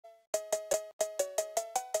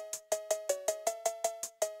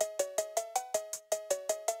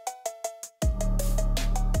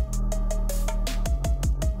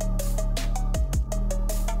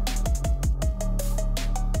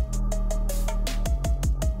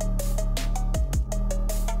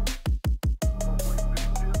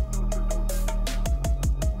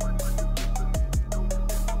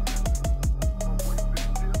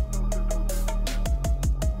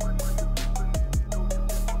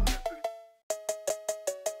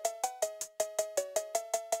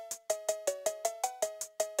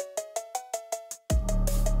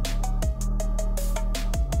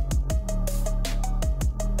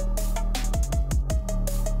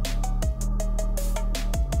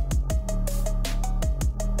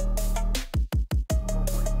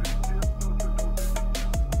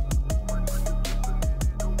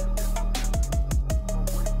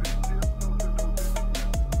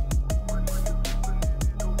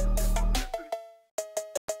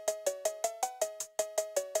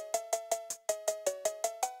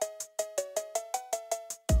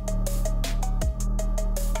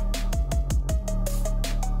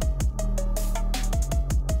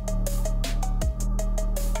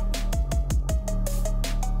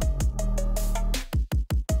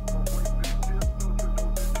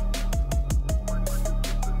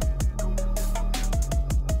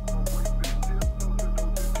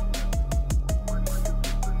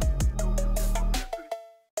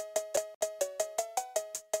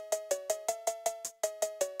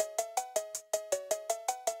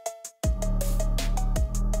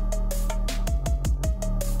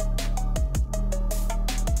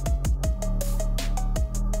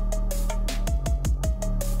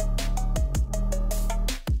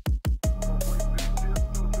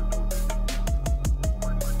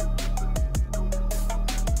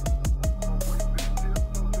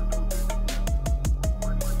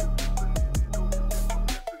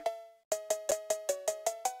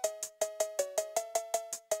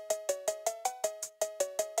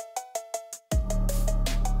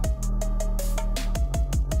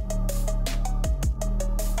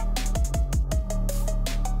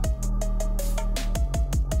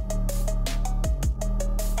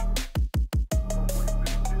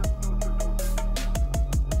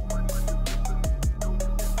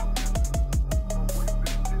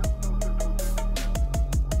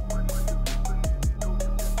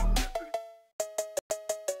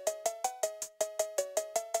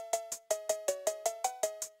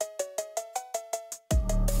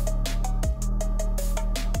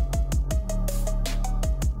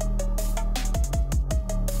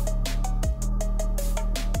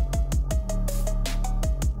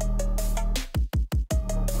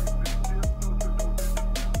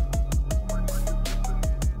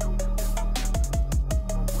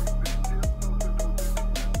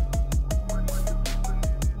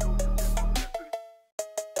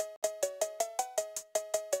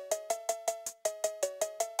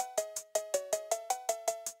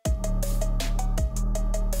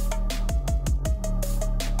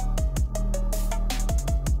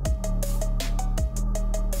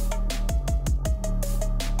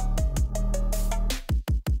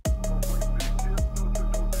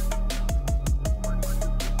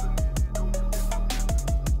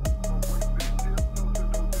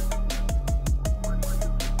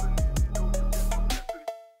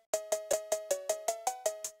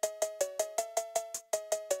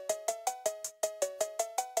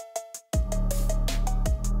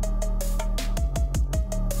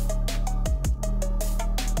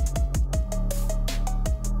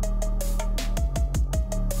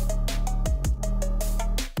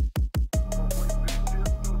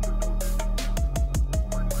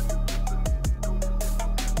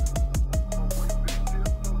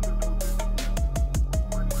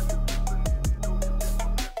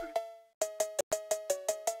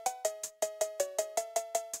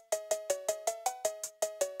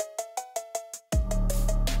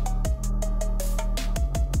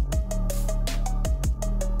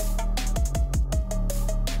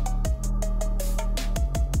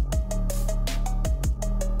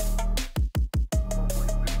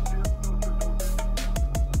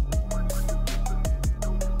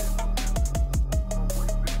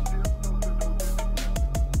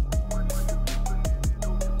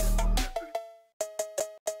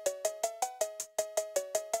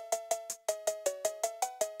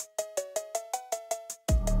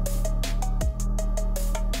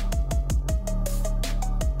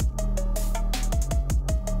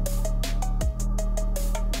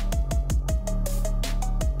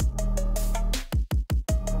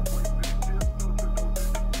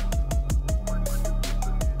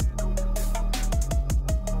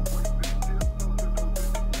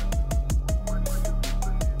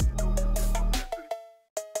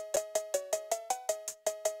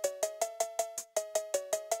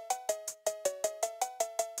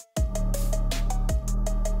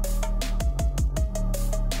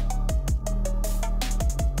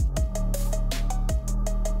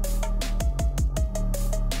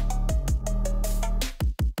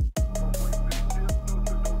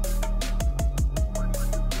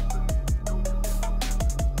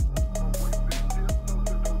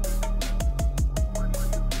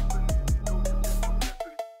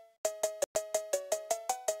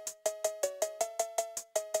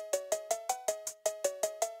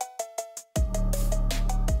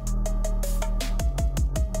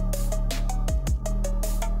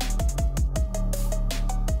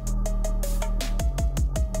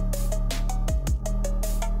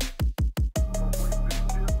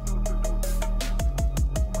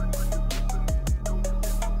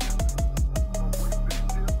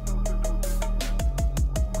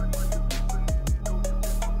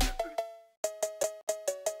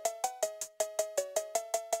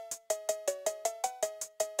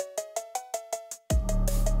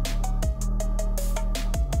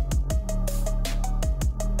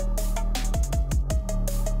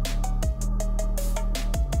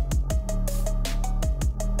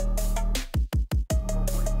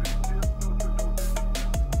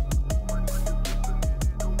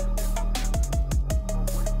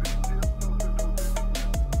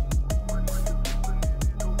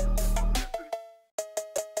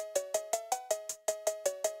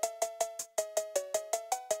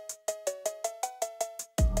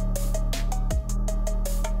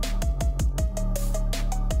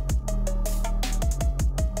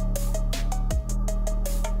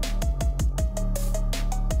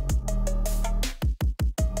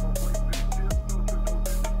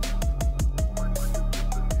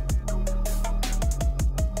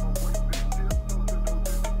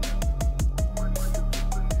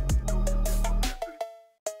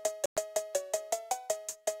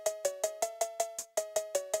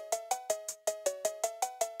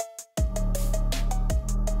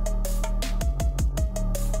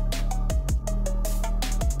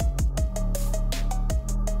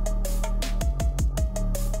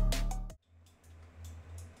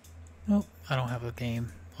I don't have a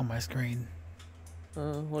game on my screen.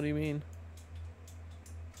 What do you mean?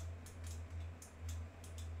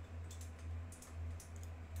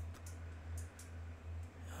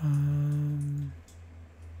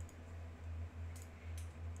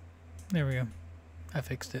 There we go. I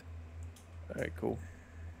fixed it. Alright, cool.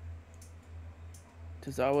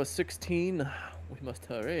 'Tis hour 16. We must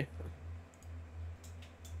hurry.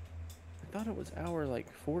 I thought it was hour,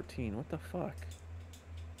 like, 14. What the fuck?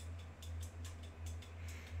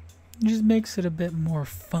 It just makes it a bit more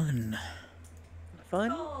fun.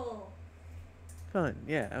 Fun? Oh. Fun,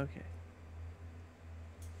 yeah, okay.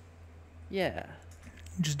 Yeah.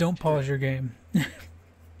 Just don't pause your game.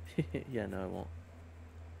 Yeah, no, I won't.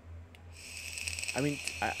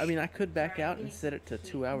 I mean, I could back out and set it to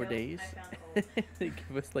 2-hour days.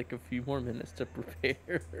 Give us like a few more minutes to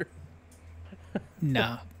prepare.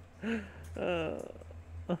 Nah.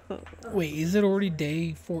 Wait, is it already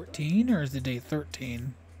day 14 or is it day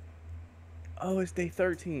 13? Oh, it's day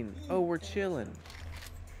 13. Oh, we're chilling.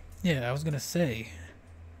 Yeah, I was gonna say.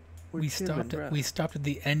 We're We chilling, stopped. bruh. We stopped at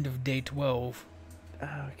the end of day 12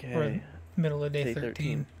 Okay. or middle of day Day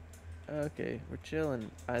 13. Okay, we're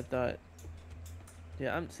chilling. I thought.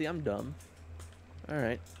 Yeah, I'm dumb. All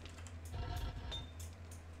right.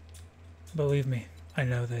 Believe me, I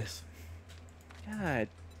know this. God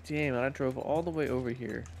damn it! I drove all the way over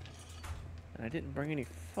here, and I didn't bring any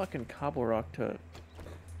fucking cobble rock to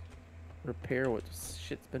repair what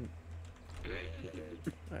shit's been.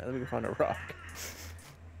 Alright, let me go find a rock.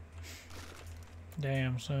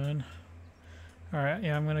 Damn, son. All right,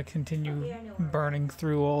 yeah, I'm gonna continue Okay, I know where burning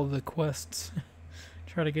through all the quests.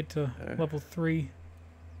 Try to get to level 3.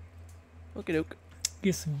 Okie doke.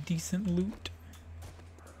 Get some decent loot.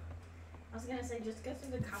 I was gonna say, just go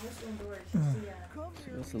through the cobblestone doors.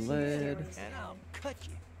 You'll see That's the lead. and I'll cut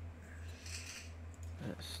you.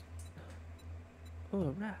 Yes. Oh,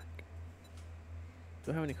 a rock.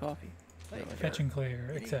 Do I have any coffee? No, I don't. Fetch and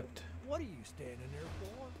clear, except. What are you standing there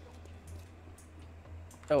for?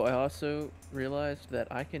 Oh, I also realized that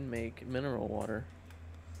I can make mineral water.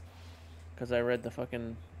 Because I read the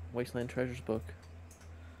fucking Wasteland Treasures book.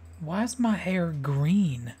 Why is my hair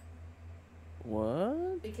green?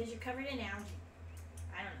 What? because you're covered in algae.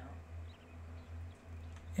 I don't know.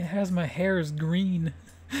 It has my hair is green.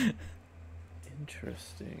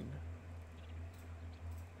 Interesting.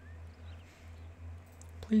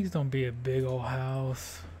 Please don't be a big old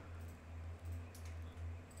house.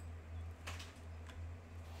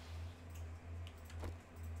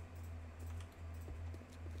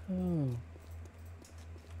 Oh.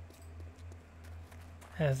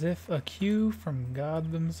 As if a cue from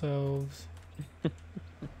God themselves.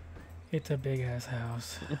 It's a big ass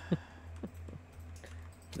house.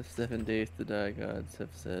 The 7 days to die gods have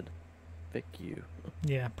said, "Pick you."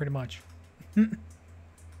 Yeah, pretty much.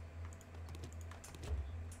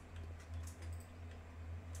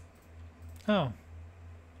 Oh.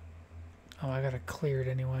 Oh, I gotta clear it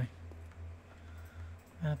anyway.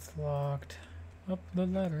 That's locked. Up the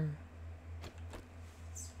ladder.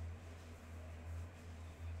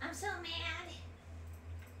 I'm so mad.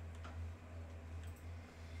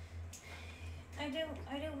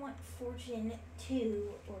 I don't want Fortune 2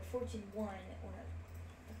 or Fortune 1 or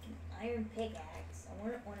a fucking iron pickaxe. I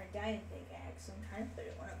want a diamond pickaxe, so I'm trying to put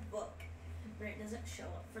it on a book. But it doesn't show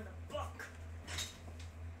up for the book.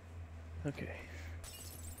 Okay.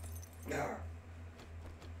 So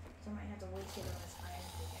I might have to waste it on this iron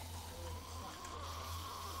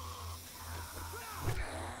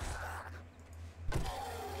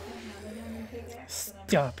pickaxe.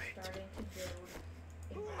 Stop it. Starting to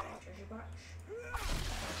build a treasure box.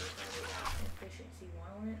 Efficiency 1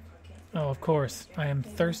 on it. I can't Oh, of course. I am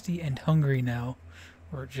thirsty and hungry now.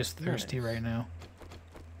 Or just thirsty Nice. right now.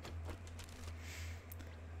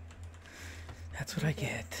 That's what I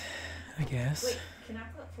get, I guess. Wait, can I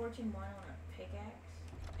put Fortune 1 on a pickaxe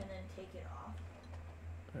and then take it off?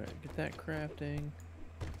 Alright, get that crafting.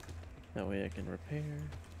 That way I can repair.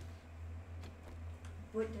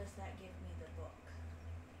 What does that give me the book?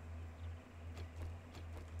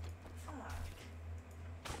 Fuck.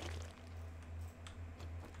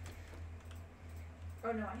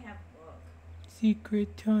 Oh no, I have book.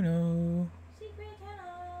 Secret tunnel. Secret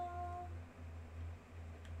tunnel.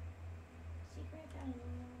 Secret tunnel.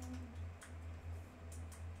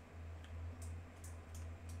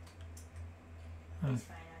 Oh, It's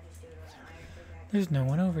fine, I'll just do it on an iron pickaxe. there's no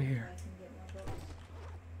one over So here. I can get more books.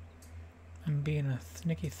 I'm being a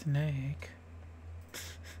sneaky snake.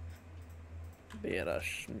 Being a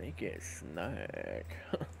sneaky snack.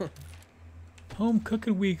 Home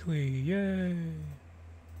cooking weekly, yay!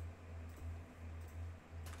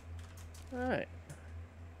 Alright.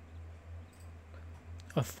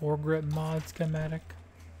 A foregrip mod schematic.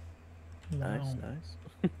 Nice, Wow. nice.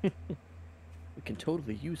 We can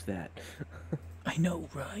totally use that. I know,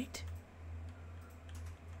 right?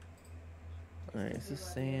 Alright, is this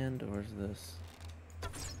sand or is this?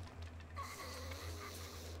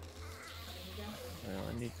 Well,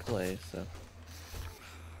 I need clay, so.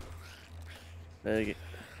 There you go.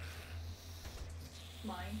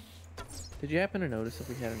 Mine. Did you happen to notice if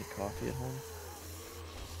we had any coffee at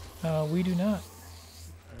home? We do not.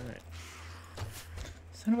 Alright.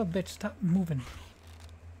 Son of a bitch, stop moving.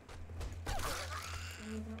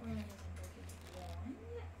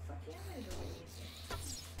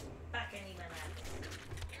 Back, I need my map.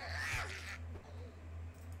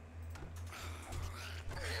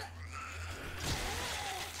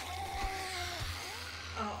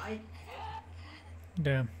 Oh, I.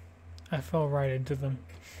 Damn. I fell right into them.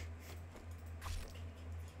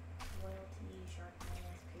 Loyalty,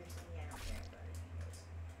 sharpness, piercing, yeah, I don't care about it.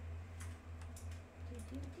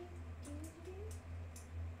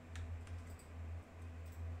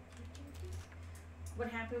 What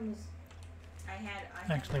happened was I had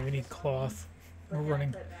Actually, we need access on me, cloth. but We're then I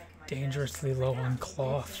running put it back in my chest. dangerously I was low like, on "I don't need this,"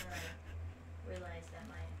 cloth. and then I realized that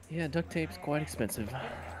my Yeah, duct tape's quite expensive. my diving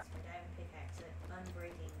pickaxe is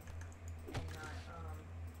unbreaking and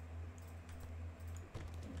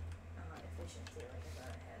not efficiency like I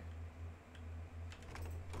thought it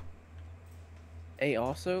had. Hey,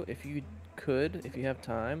 also, if you could, if you have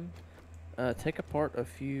time, take apart a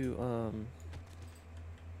few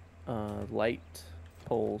light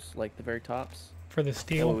poles, like the very tops. For the That way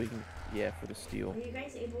steel. we can, yeah, for the steel. Are you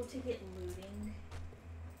guys able to get looting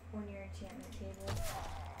on your enchantment table?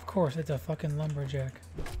 Of course, it's a fucking lumberjack.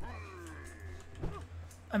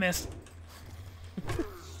 I missed.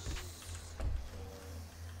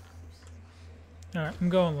 Alright, I'm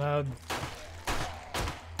going loud.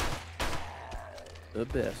 The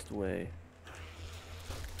best way.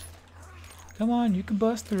 Come on, you can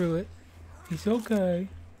bust through it. It's okay.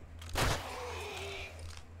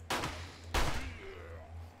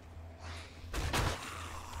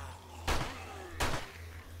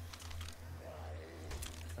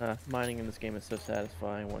 Mining in this game is so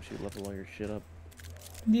satisfying once you level all your shit up.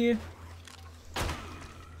 Yeah. You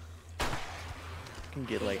can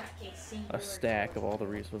get like a stack of all the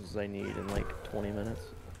resources I need in like 20 minutes.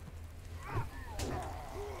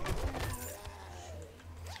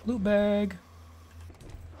 Loot bag.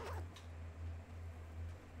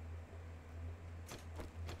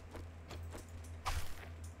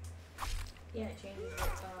 Yeah, it changes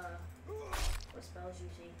what spells you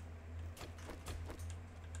see.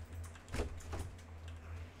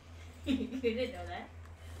 You didn't know that?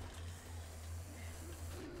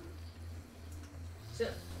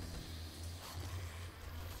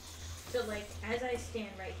 So like, as I stand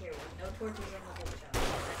right here with no torches in the bookshelf,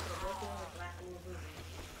 as I put a book on with black wool booty,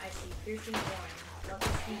 I see piercing one,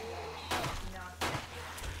 double speed one, knock back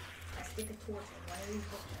one. I stick a torch in one of these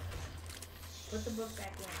bookshelves, put the book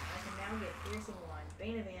back in. I can now get piercing one,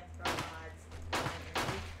 bane of arthropods, and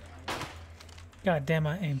reach one. God damn,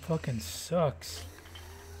 my aim fucking sucks.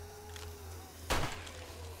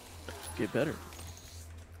 Get better.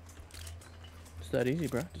 It's that easy,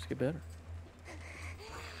 bro. Just get better.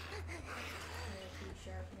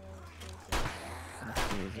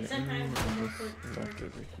 And sometimes the more Left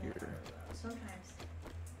over here. sometimes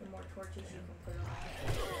the more torches you can put on.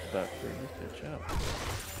 About to figure this bitch out.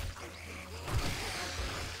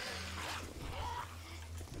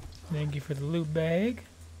 Thank you for the loot bag.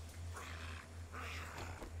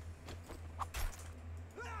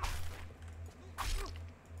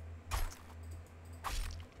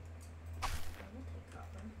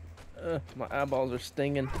 My eyeballs are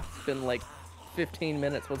stinging. It's been like 15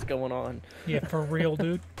 minutes. What's going on? Yeah, for real,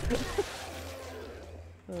 dude.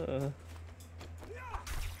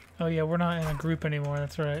 Oh yeah, we're not in a group anymore,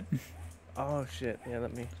 that's right. Oh shit. Yeah,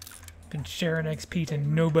 let me. Been sharing XP to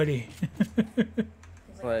nobody.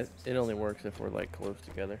 Well, it only works if we're like close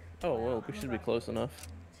together. Oh well, we should be close enough.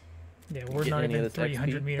 Yeah, we're Getting not any of even this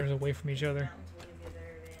 300 XP? meters away from each other. Mountains will give you a better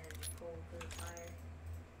advantage, cold, food, fire.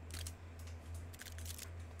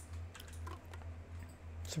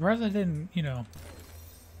 Surprised I didn't, you know.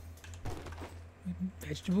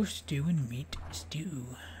 Vegetable stew and meat stew.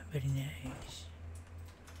 Very nice.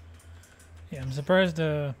 Yeah, I'm surprised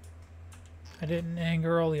I didn't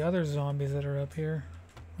anger all the other zombies that are up here.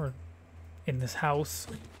 Or in this house.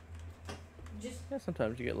 Just Yeah,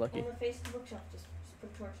 sometimes you get lucky. on the face of the bookshelf, just put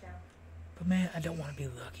a torch down. But man, I don't want to be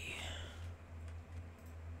lucky.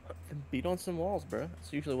 Beat on some walls, bro.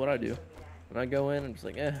 That's usually what I do. Just do that. When I go in, I'm just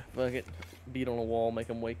like, fuck it. Beat on a wall, make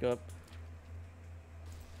them wake up.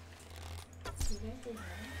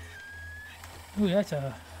 Ooh, that's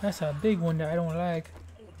a big one that I don't like.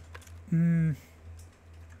 Mmm.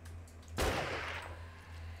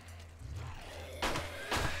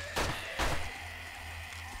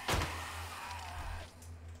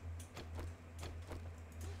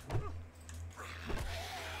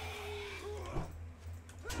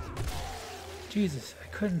 Jesus, I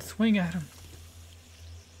couldn't swing at him.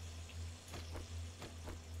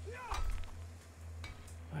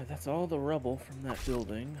 Alright, that's all the rubble from that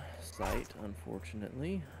building site,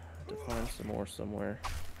 unfortunately. Have to find some more somewhere.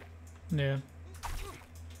 Yeah.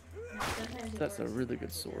 That's a really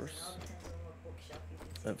good source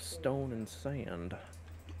of stone and sand.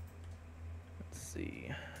 Let's see.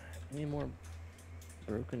 Any more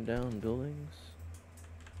broken down buildings?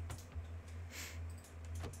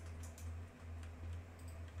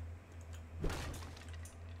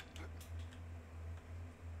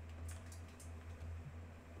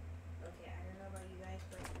 Okay, I don't know about you guys,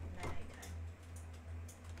 but nighttime.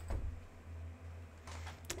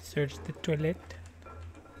 Search the toilet.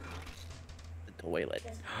 The toilet.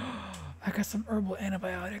 I got some herbal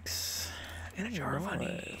antibiotics and a jar of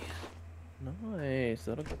honey. Nice.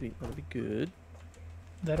 That'll be good.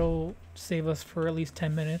 That'll save us for at least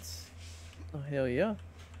 10 minutes. Oh hell yeah.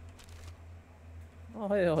 Oh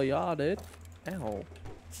hell yeah, dude. Ow.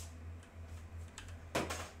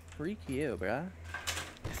 Freak you, bruh.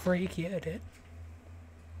 Freak you, dude.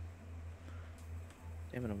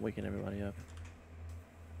 Damn it, I'm waking everybody up.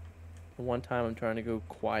 The one time I'm trying to go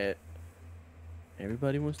quiet,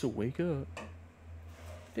 everybody wants to wake up.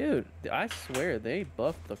 Dude, I swear they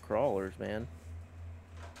buffed the crawlers, man.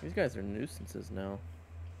 These guys are nuisances now.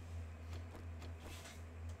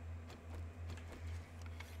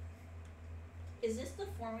 Is this the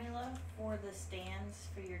formula for the stands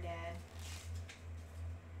for your dad?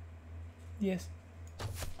 Yes.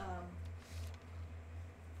 Well,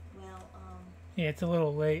 Yeah, it's a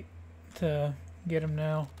little late to get him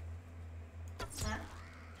now. huh?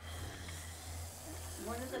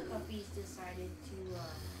 One of the puppies decided to,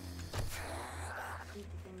 eat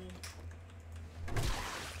the thingy.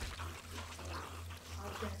 I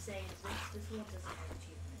was gonna say, this one doesn't have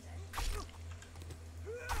achievements, actually.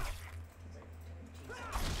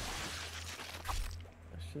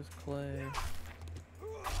 That's just clay.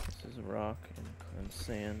 This is rock and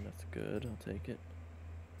sand. That's good. I'll take it.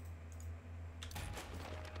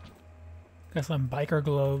 Got some biker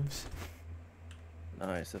gloves.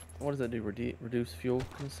 Nice. What does that do? Reduce fuel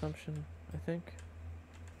consumption, I think?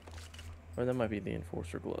 Or that might be the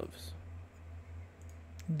enforcer gloves.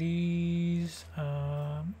 These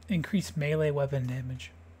increase melee weapon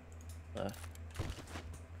damage.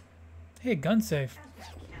 Hey, gun safe. That's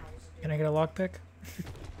what cows do. Can I get a lockpick?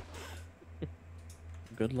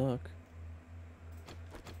 Good luck.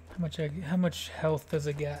 How much health does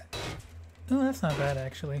it get? Oh, that's not bad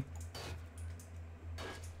actually.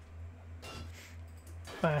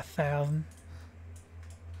 5,000.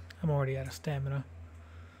 I'm already out of stamina.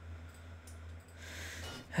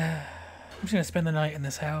 I'm just gonna spend the night in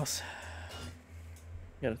this house.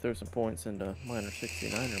 You gotta throw some points into minor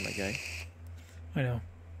 69er, my guy. I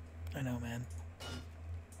know, man.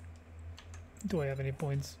 Do I have any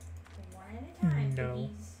points? One at a time, No.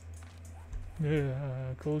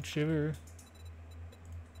 please. Cold shiver.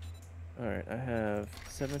 Alright, I have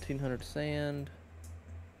 1,700 sand,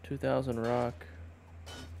 2,000 rock,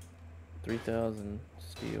 3,000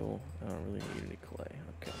 steel. I don't really need any clay.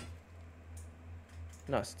 Okay.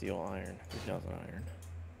 Not steel, iron. 3,000 iron.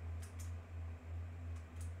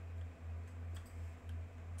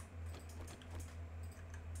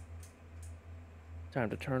 Time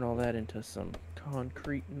to turn all that into some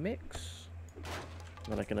concrete mix.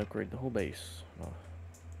 Then I can upgrade the whole base.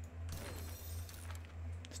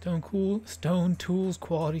 Stone tools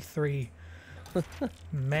quality 3.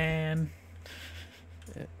 Man.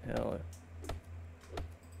 Yeah, hell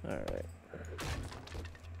yeah. Alright.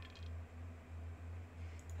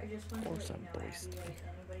 I just want to Or let some you know, Abby, boys. that if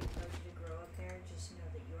anybody tells you to grow up there, just know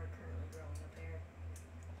that you are currently growing up there.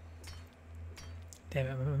 Damn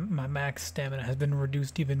it, my max stamina has been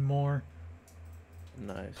reduced even more.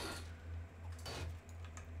 Nice.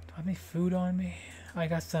 Do I have any food on me? I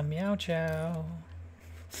got some meow chow.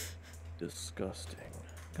 Disgusting.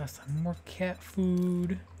 Got some more cat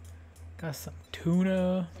food. Got some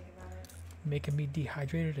tuna. Think about it. Making me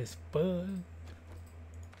dehydrated as fuck.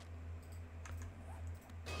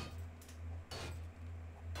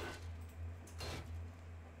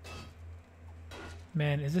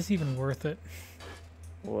 Man, is this even worth it?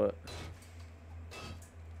 What?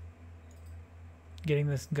 Getting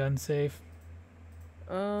this gun safe?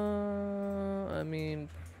 I mean,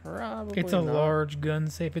 Probably It's a not. large gun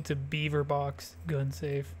safe. It's a beaver box gun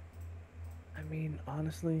safe. I mean,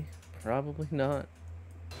 honestly, probably not.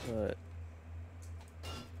 But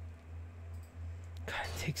God,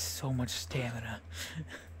 it takes so much stamina.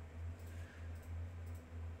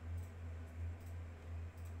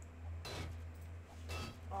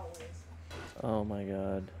 Always. oh my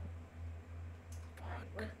god.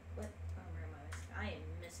 What? Oh, where am I missing? I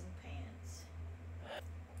am missing pants.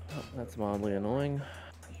 Oh, that's mildly annoying.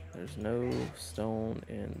 And There's my no back. stone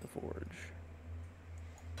in the forge.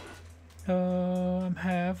 I'm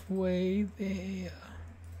halfway there.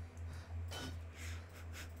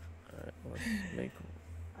 Alright, let's make.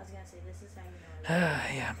 I was gonna say, this is how you know.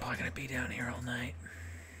 Yeah, I'm probably gonna be down here all night,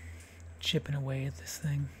 chipping away at this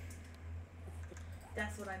thing.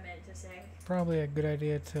 That's what I meant to say. Probably a good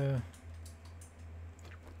idea to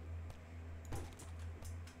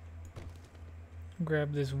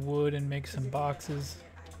grab this wood and make some boxes,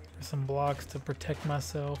 or some blocks to protect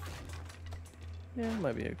myself. Yeah, it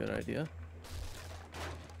might be a good idea.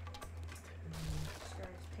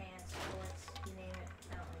 Skirts, pants, bullets, you name it.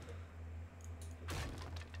 I don't like it.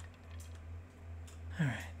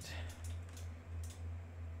 Alright.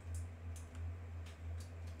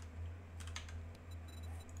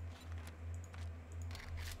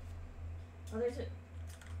 Oh, there's a.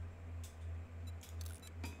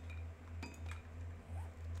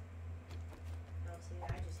 Oh, see, I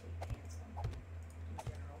just hate pants in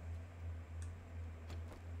general.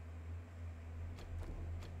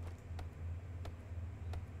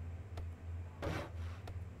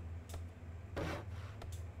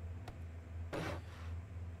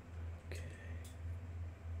 Okay.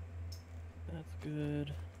 That's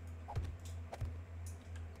good.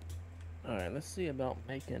 Alright, let's see about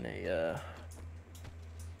making a,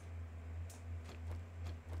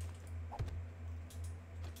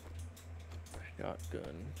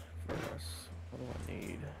 shotgun for us. What do I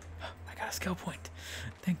need? I got a skill point.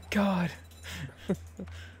 Thank God.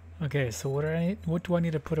 Okay, so what do I need? What do I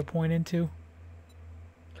need to put a point into?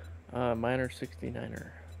 Miner 69er.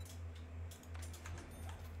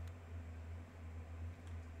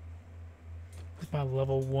 With my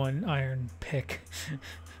level 1 iron pick.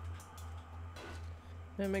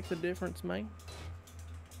 That makes a difference, man.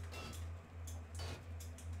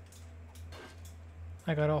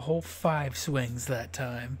 I got a whole 5 swings that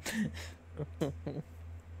time.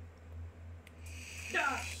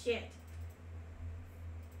 Ah, shit.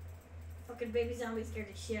 Fucking baby zombie scared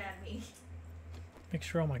the shit out of me. Make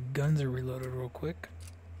sure all my guns are reloaded real quick,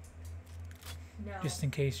 No. just in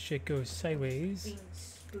case shit goes sideways. Being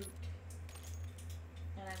spooked.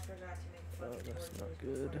 And I forgot to make Oh, fucking that's torches not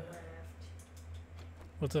before good. I left.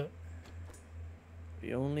 What's up?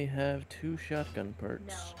 We only have 2 shotgun perks.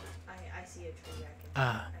 No, I see a tree.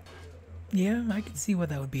 Ah. I can do it real quick. Yeah, I can see why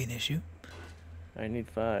that would be an issue. I need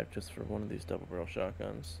 5 just for one of these double barrel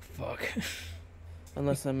shotguns. Fuck.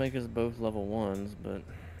 Unless I make us both level 1s, but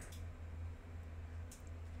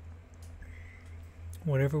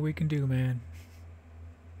Whatever we can do, man.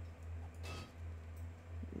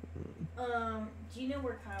 Do you know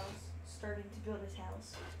where Kyle's starting to build his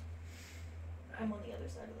house? I'm on the other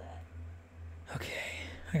side of that. Okay,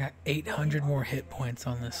 I got 800 more hit points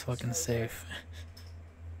on this fucking safe.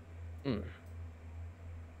 You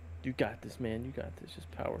got this, man. You got this.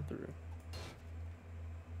 Just power through.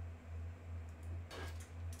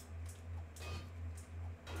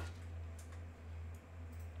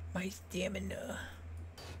 My stamina.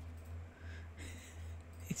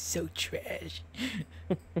 It's so trash.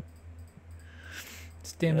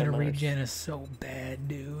 Stamina Yeah, mine's- regen is so bad,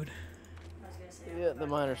 dude. I was gonna say. I Yeah, the forgot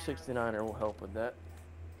miner to have 69er will help with that.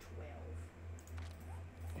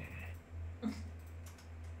 12.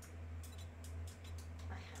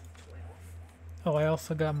 I have 12. Oh, I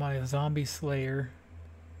also got my zombie slayer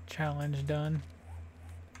challenge done.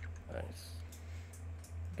 Nice.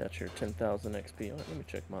 Got your 10,000 XP on it. Let me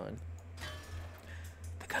check mine.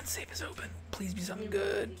 The gun safe is open. Please be something Maybe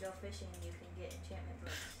good. If you go fishing, you can get enchantment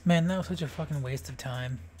books. Man, that was such a fucking waste of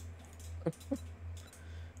time.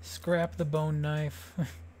 Scrap the bone knife. Oh,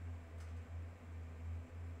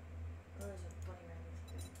 there's a bunny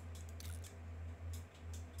rabbit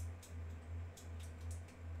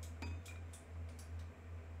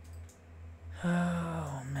there.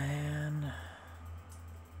 Oh, man.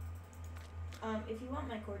 If you want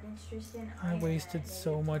my coordinates, Tristan, I am wasted at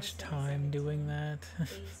so much time doing that.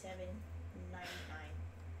 8799.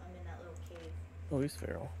 I'm in that little cave. Oh, he's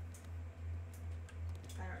feral.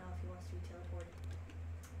 I don't know if he wants to be teleported.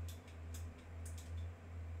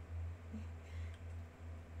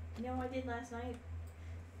 You know what I did last night?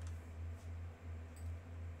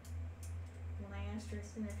 When I asked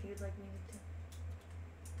Tristan if he would like me to.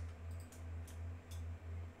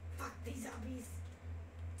 Fuck these zombies.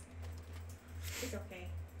 It's okay.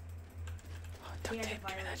 Oh, He duct had to tape, give me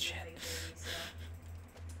violate that the shit. big baby, so.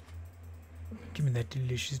 Give me that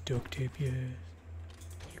delicious duct tape, yes.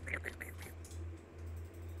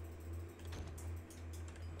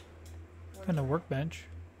 Found a workbench.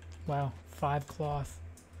 Wow, 5 cloth.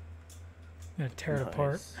 I'm gonna tear it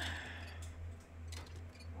apart. Nice.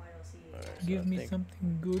 Oh, I don't see you Alright, guys. so Give I me think-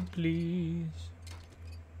 something good, please.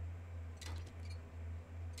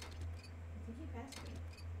 I think you passed me.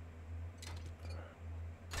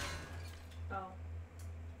 Oh.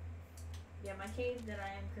 Yeah, my cave that I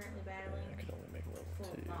am currently Yeah, battling I can only make level full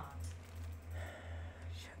 2. of mobs.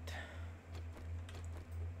 Shit.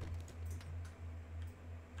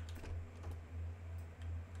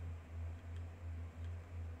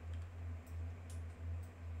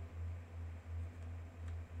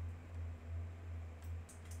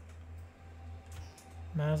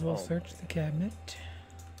 Might as well Oh search my the cabinet.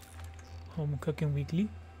 Home cooking weekly.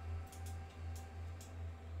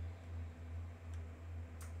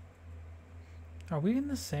 Are we in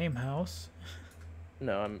the same house?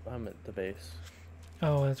 No, I'm at the base.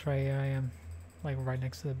 Oh, that's right. Yeah, I am. Like right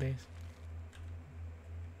next to the base.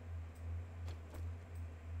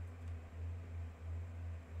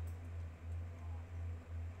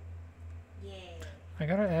 Yeah. I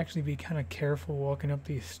gotta actually be kind of careful walking up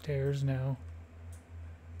these stairs now.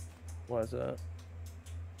 Why is that?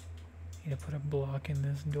 Need to put a block in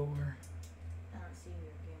this door. I don't see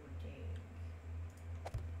your gamer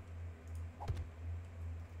tag.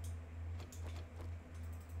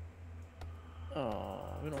 Oh,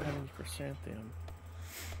 we don't have any chrysanthemum.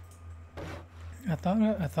 I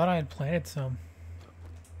thought I had planted some.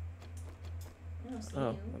 I don't see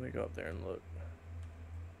Oh, you. let me go up there and look.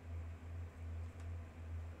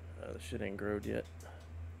 The shit ain't growed yet.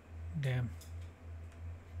 Damn.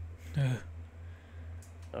 Ugh.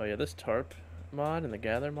 Oh yeah, this tarp mod and the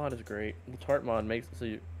gather mod is great. The tarp mod makes it so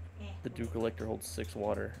you, the dew collector holds 6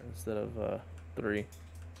 water instead of 3,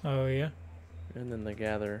 Oh yeah. and then the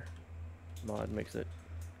gather mod makes it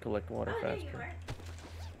collect water Oh, there you faster. are.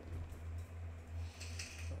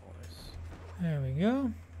 Oh, nice. There we go.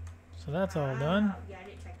 So that's all done. Yeah, I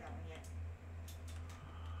didn't check that one yet.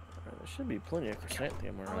 Alright, there should be plenty of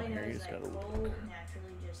chrysanthemum All I around know here. You is just that gotta coal look.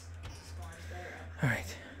 naturally just spawns better up.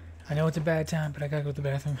 Alright. I know it's a bad time, but I gotta go to the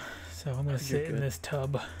bathroom. So I'm gonna You're sit in good. this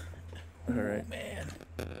tub. Alright. Oh, man.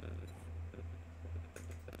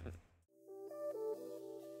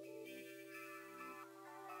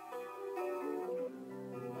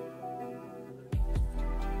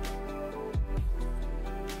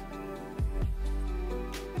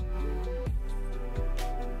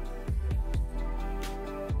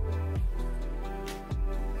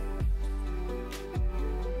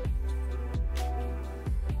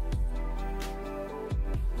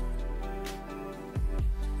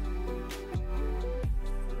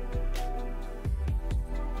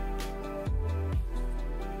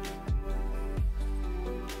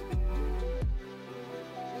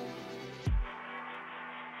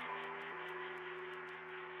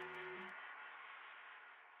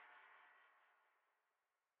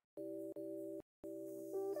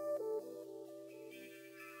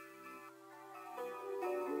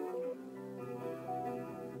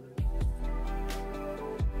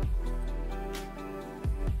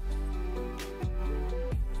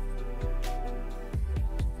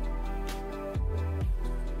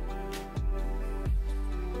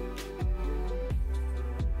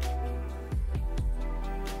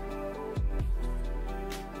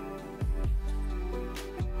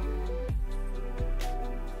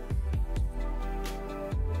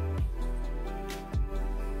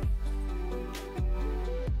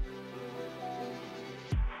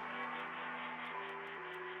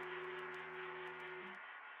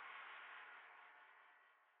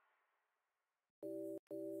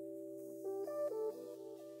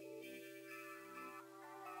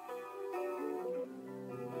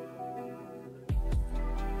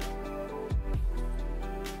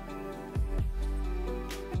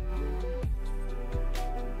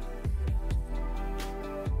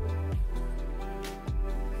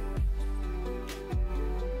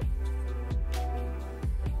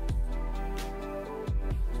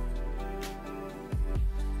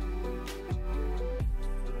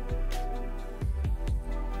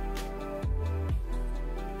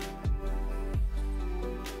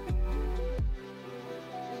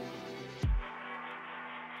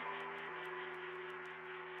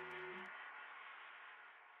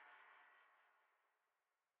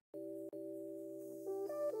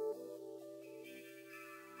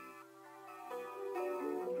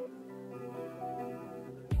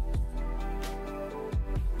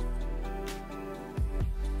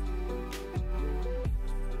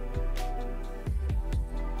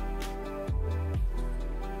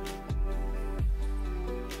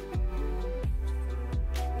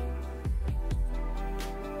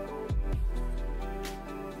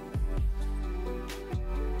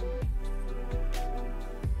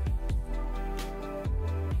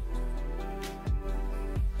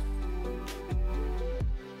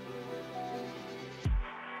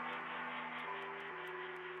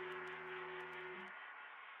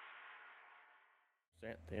 Is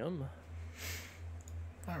that them?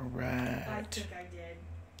 All I right. think I did.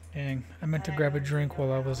 Dang, I meant to And I grab a don't drink even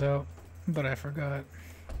while I know was how. out, but I forgot.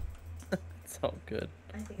 It's all good.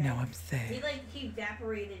 I think Now I. I'm sad. He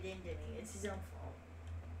evaporated into me. It's his own fault.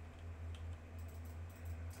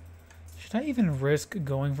 Should I even risk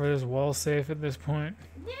going for this wall safe at this point?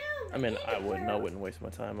 No. I mean, I Jennifer. wouldn't waste my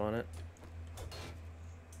time on it.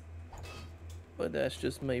 But that's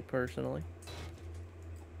just me personally.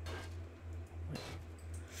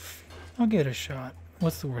 I'll get a shot.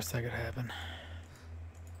 What's the worst that could happen?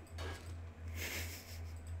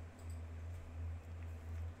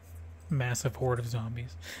 Massive horde of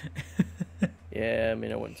zombies. Yeah, I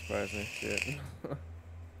mean, it wouldn't surprise me. Shit.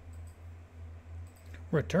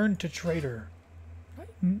 Return to trader.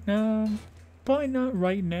 No, probably not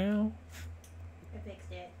right now. I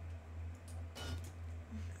fixed it. I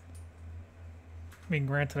mean,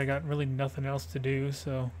 granted, I got really nothing else to do,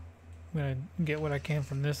 so I'm gonna get what I can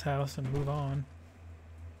from this house and move on.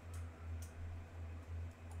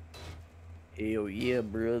 Hell yeah,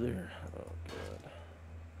 brother. Oh, God.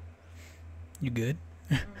 You good?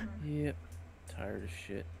 Yep. Tired as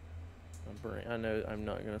shit. My brain. I know I'm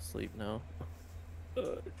not gonna sleep now.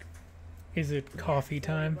 Is it coffee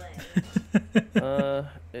time?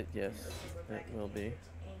 Yes, it will be.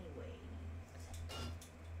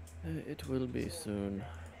 It will be soon.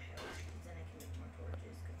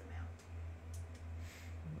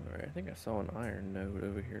 Alright, I think I saw an iron node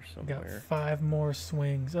over here Got somewhere. 5 more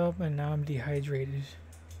swings up, and now I'm dehydrated.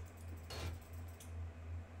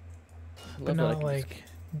 I But love that I not can just- like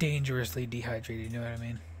dangerously dehydrated, you know what I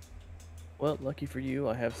mean? Well, lucky for you,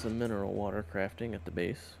 I have some mineral water crafting at the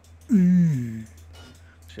base. Mmm.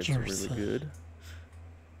 Shit's Cheers. really good.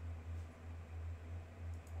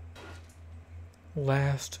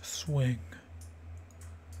 Last swing.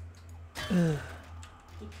 Ugh.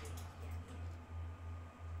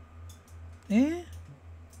 Eh?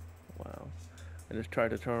 Wow. I just tried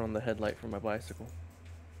to turn on the headlight for my bicycle.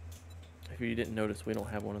 If you didn't notice, we don't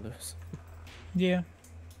have one of those. Yeah.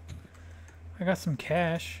 I got some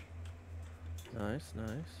cash. Nice,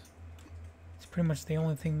 nice. It's pretty much the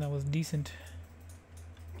only thing that was decent.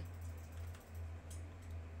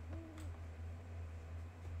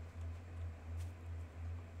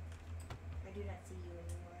 I do not see you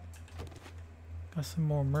anymore. Got some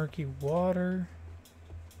more murky water.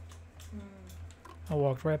 I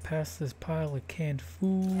walked right past this pile of canned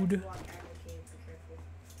food. Walk out of the cave, be careful.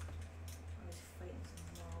 I was fighting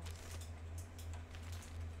some mobs.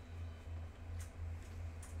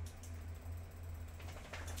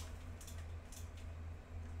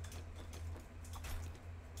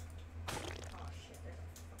 Oh shit, there's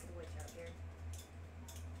a fucking witch out here.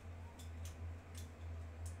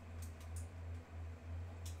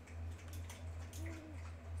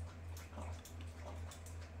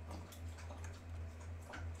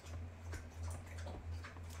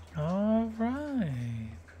 All right.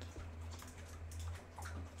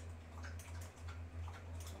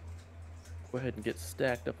 Go ahead and get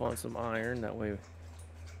stacked up on some iron. That way, as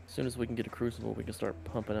soon as we can get a crucible, we can start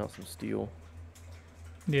pumping out some steel.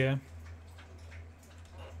 Yeah.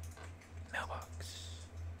 Mailbox.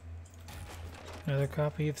 Another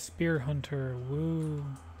copy of Spear Hunter. Woo.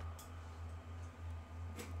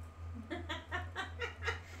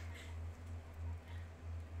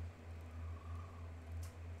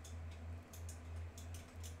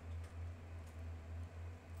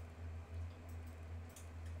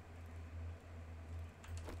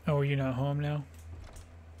 Oh, are you not home now?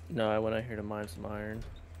 No, I went out here to mine some iron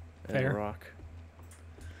and Fair. rock.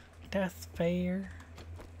 That's fair.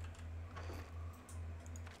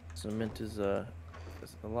 Cement is a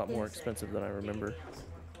lot more expensive than I remember.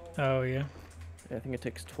 Oh, yeah. I think it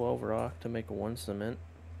takes 12 rock to make 1 cement.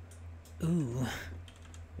 Ooh.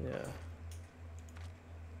 Yeah.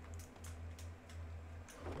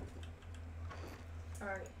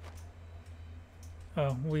 Alright.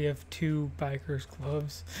 Oh, we have 2 bikers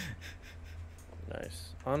clubs. Nice.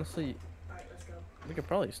 Honestly, Alright, let's go. we could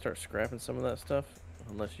probably start scrapping some of that stuff,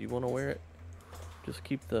 unless you want to wear it. Just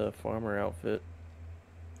keep the farmer outfit.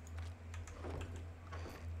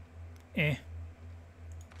 Eh.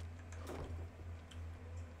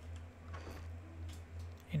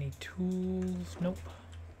 Any tools? Nope.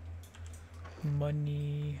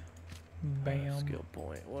 Money. Bam. Skill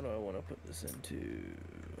point. What do I want to put this into?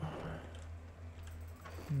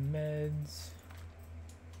 Meds.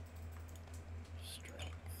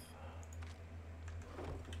 Strength.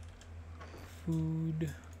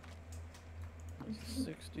 Food. This is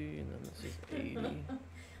 60, and then this is 80.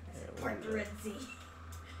 Yeah, Part the Red Sea.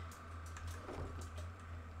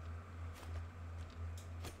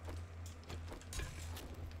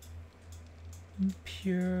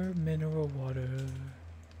 pure mineral water.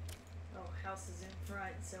 Oh, house is in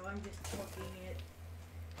front, so I'm just booking it.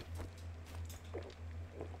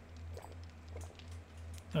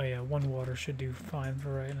 Oh yeah, one water should do fine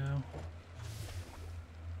for right now.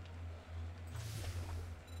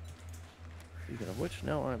 Speaking of which,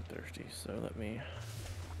 now I'm thirsty, so let me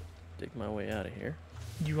dig my way out of here.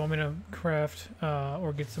 Do you want me to craft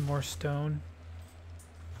or get some more stone?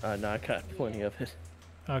 No, I got plenty of it.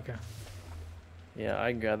 Okay. Yeah,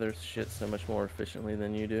 I gather shit so much more efficiently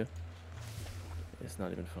than you do. It's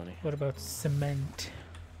not even funny. What about cement?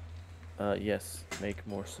 Yes, make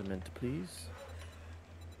more cement, please.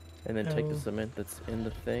 And then take the Oh. cement that's in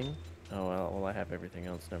the thing. Oh, well, I have everything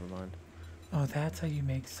else, never mind. Oh, that's how you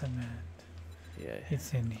make cement. Yeah.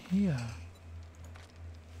 It's in here.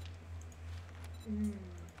 Mm.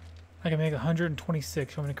 I can make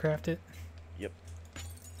 126. You want me to craft it? Yep.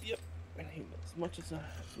 I need as much as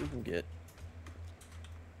we can get.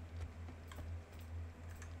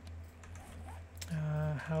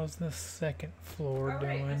 How's the second floor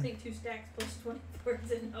Alright, doing? I think 2 stacks plus 24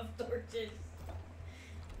 is enough torches.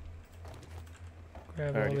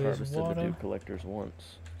 Grab I all already this harvested the water. dew collectors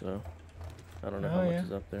once, so I don't know Oh, how much yeah.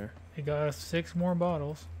 is up there. You got us 6 more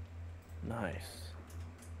bottles. Nice.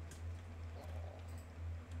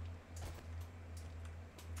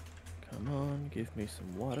 Come on, give me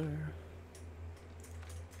some water.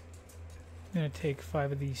 I'm gonna take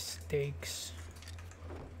 5 of these steaks.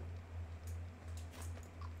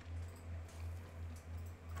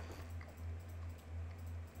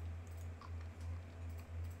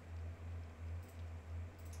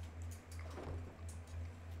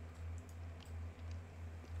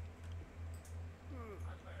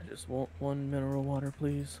 I just want one mineral water,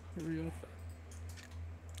 please. Hurry up.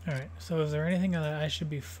 Alright, so is there anything that I should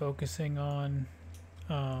be focusing on,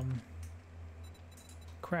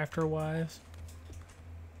 crafter-wise?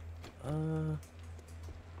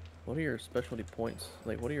 What are your specialty points?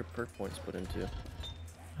 Like, what are your perk points put into?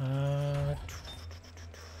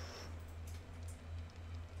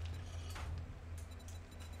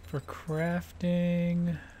 For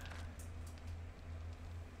crafting...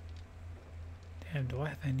 Damn, do I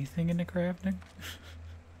have anything into crafting?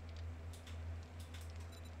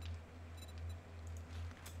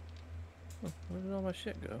 Oh, where did all my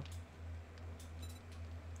shit go?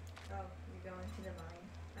 Oh, you're going to the mine.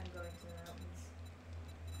 I'm going to the mountains.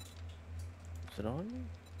 Is it on me?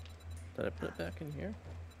 Did I put it back in here?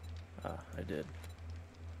 Ah, I did.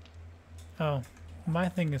 Oh, my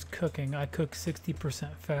thing is cooking. I cook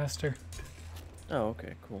 60% faster. Oh,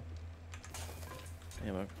 okay, cool.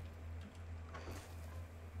 Damn,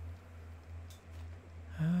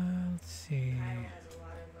 Let's see. Kyle has a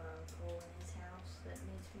lot of coal in his house that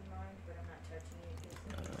needs to be mined, but I'm not touching it.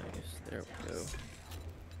 nice. There we go.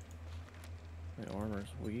 My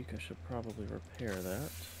armor's weak. I should probably repair that.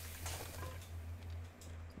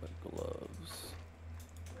 The gloves.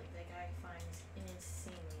 Like, that guy finds an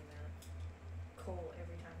insanely amount of coal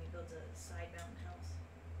every time he builds a side mountain house.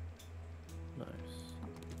 Nice.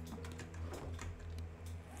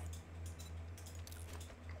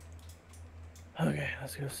 Okay,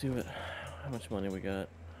 let's go see how much money we got.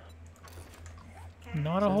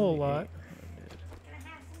 Not a whole lot. 7,800. Can I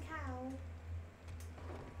have some cow?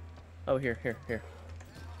 Oh, here.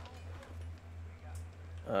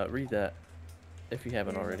 Read that if you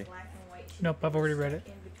haven't There's a already. black and white sheep Nope, that I've was already read stuck it.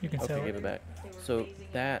 in You can between sell Okay, it. give it back. They were So phasing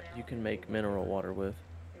it that out you can and make they mineral were- water with.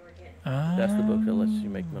 They were getting That's the book that lets you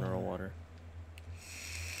make mineral water.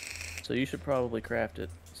 So you should probably craft it.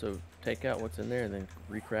 So take out what's in there and then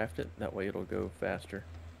recraft it. That way it'll go faster.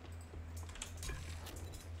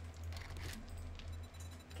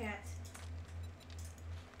 cats.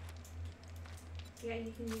 Yeah,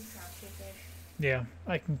 you can use crouch fish. Yeah,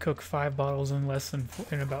 I can cook 5 bottles in less than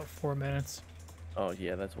in about 4 minutes. Oh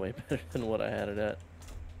yeah, that's way better than what I had it at.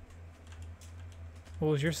 What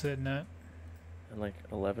was your sitting at? And like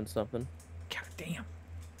 11 something. God damn.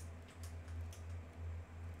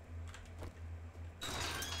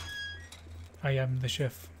 I am the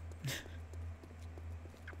chef.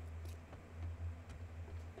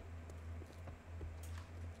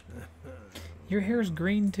 Your hair's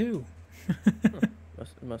green too.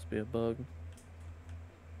 It must be a bug.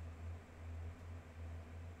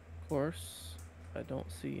 Of course, I don't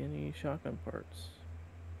see any shotgun parts.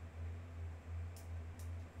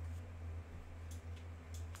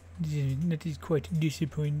 That is quite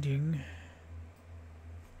disappointing.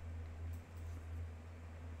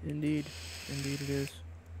 Indeed it is.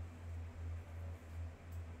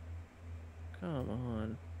 Come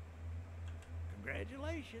on.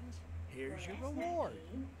 Congratulations. Here's your reward.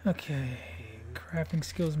 Okay, Crafting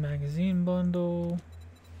skills magazine bundle.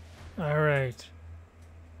 Alright.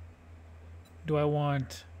 Do I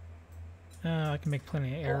want... I can make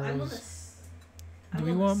plenty of Oh, I'm on the arrows. I'm Do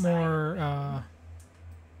we on the want side of more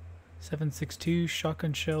it. 7.62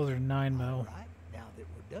 shotgun shells or 9 mil? All right, now that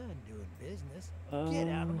we're done doing business, get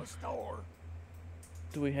out of my store.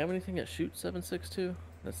 Do we have anything that shoots 7.62?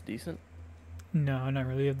 That's decent. No, not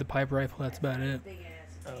really. We have the pipe rifle, that's about it. Big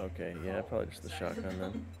ass Oh, okay, cannon. yeah, Oh, probably just the sorry. shotgun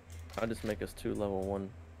then. I'll just make us 2 level 1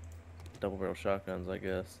 double barrel shotguns, I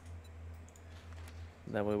guess.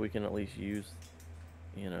 That way we can at least use,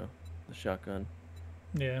 you know, the shotgun.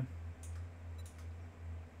 Yeah.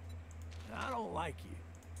 I don't like you.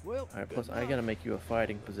 Well, Alright, good plus I luck. gotta make you a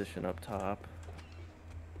fighting position up top.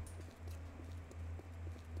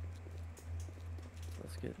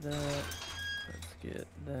 Let's get that. Let's get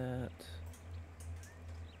that.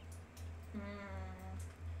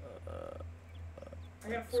 I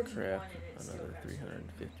got Let's 41 craft and it still another got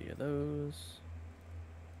 350 of those.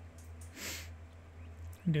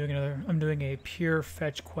 I'm doing a pure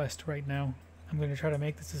fetch quest right now. I'm gonna try to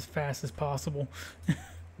make this as fast as possible.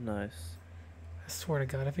 Nice. I swear to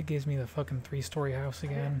God, if it gives me the fucking 3-story house I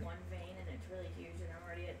got again. one vein and it's really huge and I'm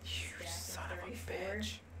already at You son stack of of a 34.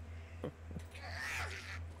 bitch.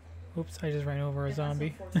 Oops, I just ran over a Yeah, that's on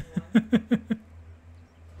zombie. 41.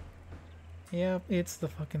 Yep, it's the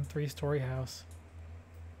fucking 3-story house.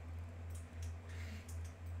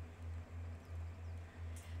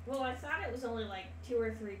 Well, I thought it was only like 2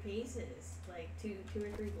 or 3 pieces, like two or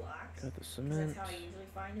 3 blocks. Got the 'Cause cement. that's how I usually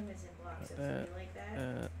find them, is in blocks Got of 3 that, like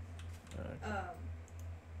that.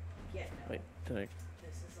 Yeah, no. Wait, did I?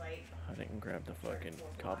 This is like I didn't grab the fucking 34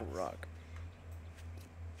 cobble blocks. rock.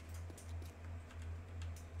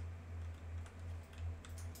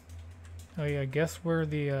 Oh yeah, guess where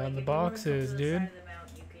the like, if you box wanna come is, to the dude? side of the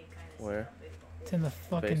mountain, you can kinda see Where? how big the hole It's in the is.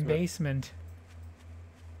 fucking basement.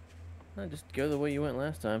 Just go the way you went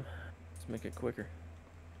last time. Let's make it quicker.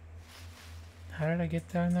 How did I get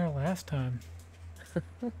down there last time?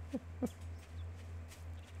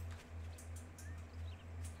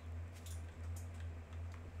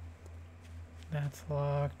 That's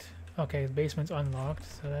locked. Okay, the basement's unlocked,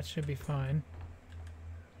 so that should be fine.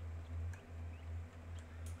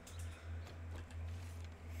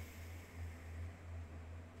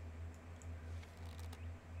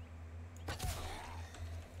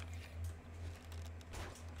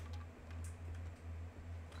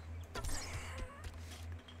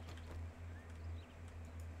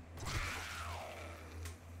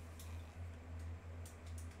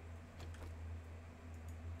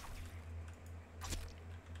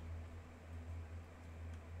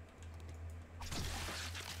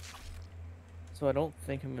 So I don't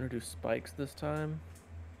think I'm gonna do spikes this time.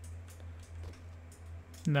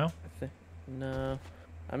 No? I think no.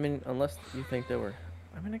 I mean, unless you think they were.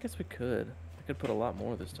 I mean, I guess we could. I could put a lot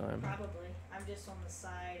more this time. Probably. I'm just on the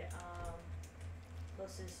side,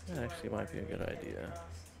 closest to That our actually might be a water good that we idea. crossed.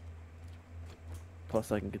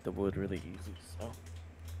 Plus, I can get the wood really easy. So,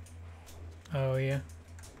 Oh yeah.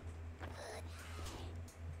 all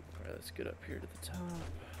right, let's get up here to the top.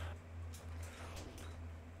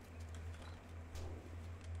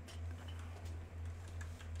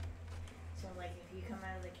 So like if you come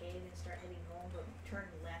out of the cave and start heading home, but turn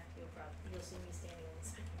left, you'll see me standing on the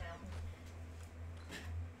side of the mountain.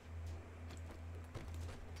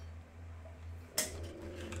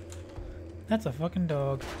 That's a fucking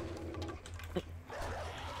dog.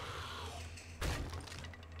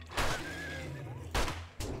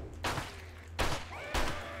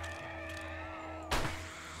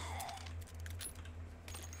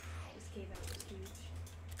 This cave out was huge.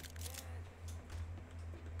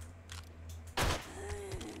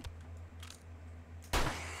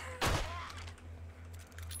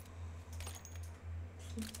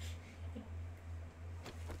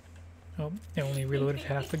 Oh, they only reloaded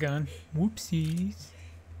half the gun. Whoopsies.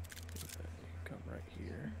 Come right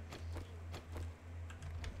here.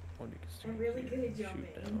 Or you can I'm stand really here good at and shoot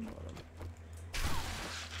jumping. down on 'em.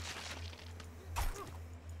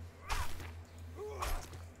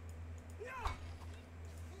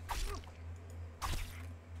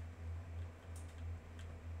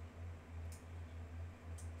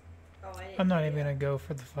 Oh, I didn't I'm not do even that. gonna go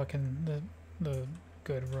for the fucking the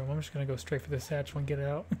good room. I'm just gonna go straight for the satchel and get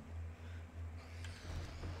out.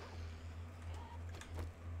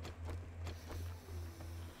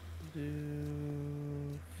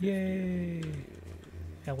 Do 50 Yay. of these.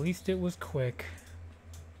 At least it was quick.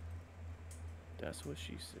 That's what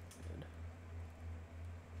she said.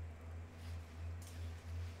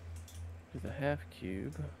 Do the half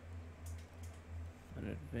cube. An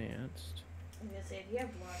advanced. I'm gonna say, if you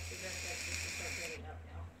have blocks, you're gonna have to start getting up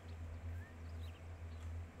now.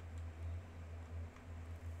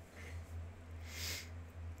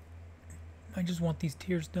 I just want these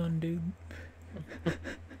tiers done, dude.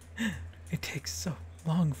 It takes so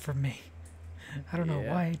long for me. I don't know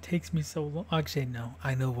why it takes me so long. Actually, no.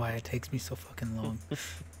 I know why it takes me so fucking long.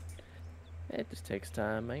 It just takes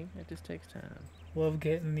time, man. It just takes time. Love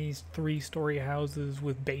getting these 3-story houses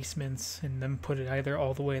with basements and then put it either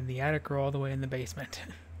all the way in the attic or all the way in the basement.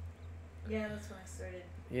 Yeah, that's when I started.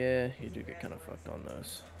 Yeah, you do get kind of fucked on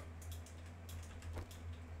those.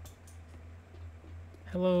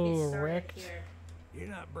 Hello, It started Wrecked. here. You're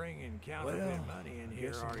not bringing counterfeit money in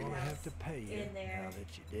here, guess are I'm you? gonna I have have to pay you in there. now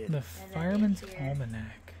that you did. The it. then Fireman's in here.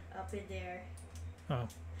 Almanac. Up in there. Oh,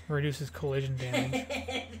 reduces collision damage.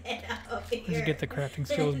 And then up here. Did you get the crafting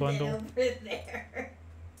skills And then bundle? over there.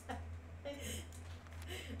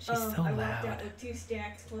 She's so I walked out loud. with 2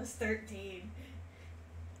 stacks plus 13.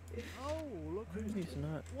 Oh, look who's He's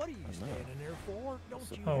not. What are you I'm standing not. there for?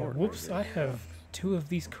 Don't you Oh, hurt whoops, me. I have 2 of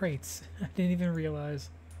these crates. I didn't even realize.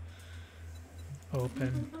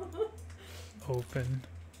 Open. Open.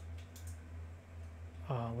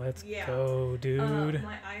 Oh, let's Yeah. go, dude.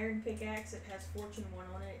 My iron pickaxe, it has Fortune 1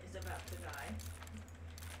 on it, is about to die.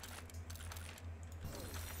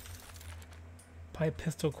 Pipe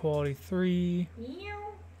pistol quality 3.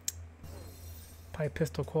 Meow. Pipe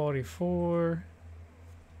pistol quality 4.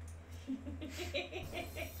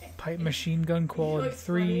 Pipe machine gun quality what's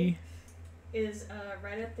 3. Is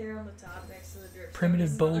right up there on the top next to the drip.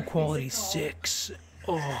 Primitive bow quality 6.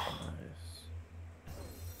 Oh, Nice.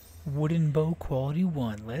 wooden bow quality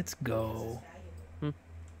 1. Let's go.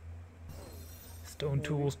 Stone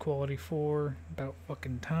tools quality 4. About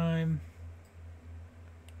fucking time.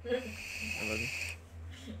 I love you.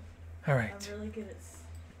 Alright, I'm really good at.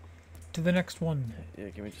 to the next one. Yeah,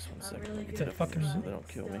 give me just 1 I'm second. really Let me It's a get fucking- so they don't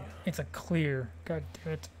kill me. It's a clear. God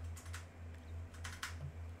damn it.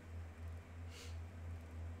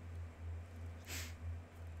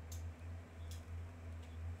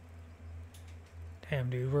 Damn,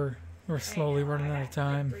 dude, we're slowly running out of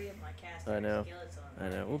time. I know. I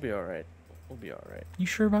know. We'll be alright. We'll be alright. You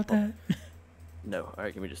sure about that? No.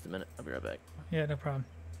 Alright, give me just a minute. I'll be right back. Yeah, no problem.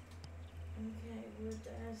 Okay, well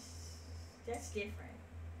that's different.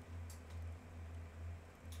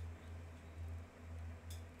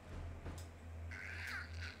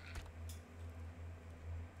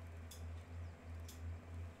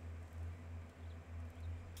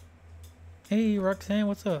 Hey, Roxanne,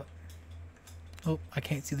 what's up? Oh, I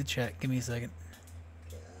can't see the chat. Give me a second.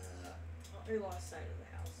 We lost sight of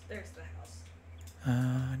the house. There's the house.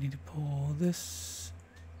 I need to pull this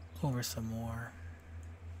over some more.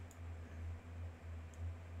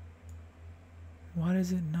 Why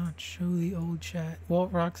does it not show the old chat? Well,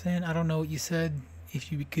 Roxanne, I don't know what you said.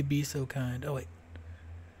 If you could be so kind. Oh, wait.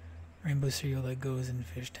 Rainbow cereal that goes in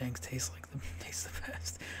fish tanks tastes the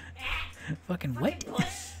best. Fucking what?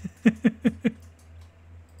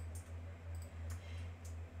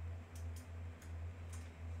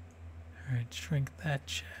 Alright, shrink that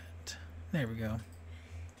chat. There we go.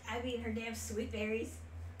 I mean her damn sweet berries.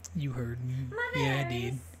 You heard me. My Yeah, I berries.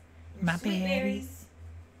 did. Your My sweet berries.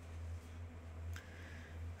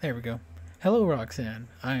 There we go. Hello, Roxanne.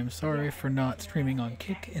 I am sorry for not streaming on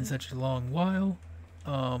Kick in such a long while.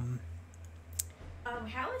 How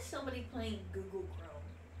is somebody playing Google Chrome?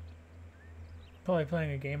 Probably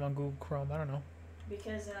playing a game on Google Chrome. I don't know.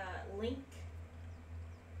 Because Link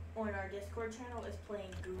on our Discord channel is playing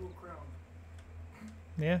Google Chrome.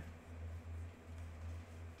 Yeah.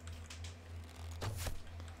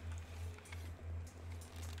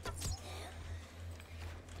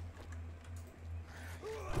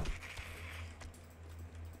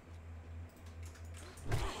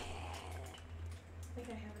 I think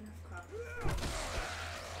I have enough copper.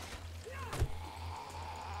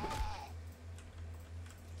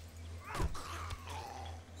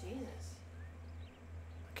 Jesus.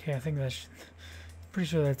 Okay, I think that's... Pretty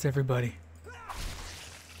sure that's everybody.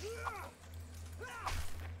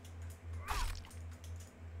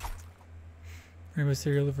 Rainbow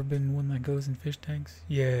cereal ever been one that goes in fish tanks?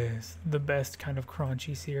 Yes, the best kind of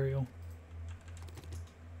crunchy cereal.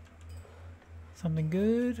 Something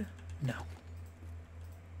good? No.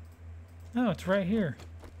 No, it's right here.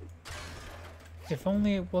 If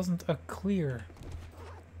only it wasn't a clear.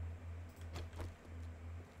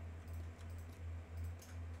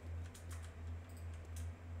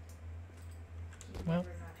 You Well. never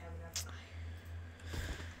not have enough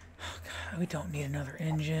iron. We don't need another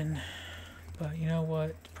engine. But you know what?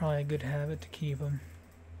 It's probably a good habit to keep them.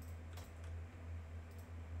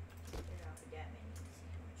 They're not that many. Let's see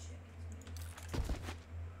how much shit gets made.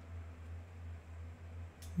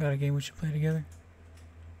 Got a game we should play together?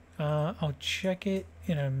 I'll check it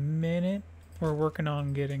in a minute. We're working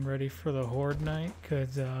on getting ready for the horde night,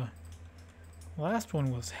 because last one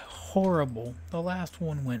was horrible. The last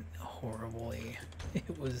one went horribly.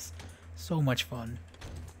 It was so much fun.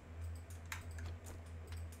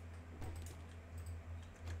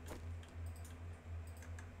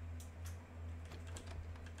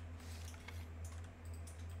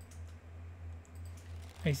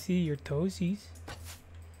 I see your toesies.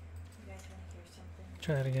 You guys want to hear something?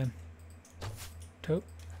 Try that again. Toe?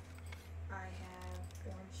 I have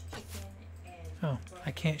orange chicken and. Oh,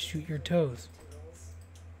 I can't shoot your toes. Pizza rolls.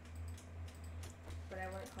 But I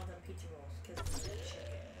wouldn't call them pizza rolls because they're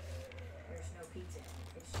chicken. There's no pizza in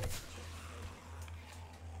it. It's just chicken.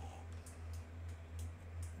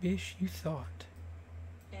 Bish, you thought.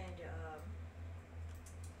 And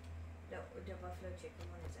the buffalo chicken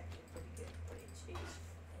one is actually pretty good, but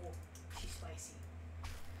she's spicy.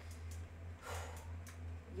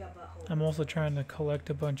 Yeah, butthole. I'm also trying to collect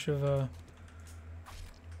a bunch of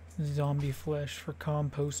zombie flesh for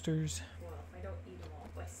composters. Well, if I don't eat them all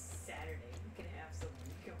by Saturday, you can have some when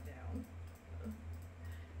you come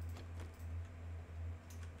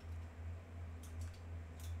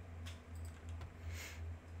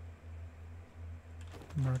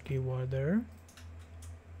down. Murky water.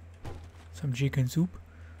 Some chicken soup.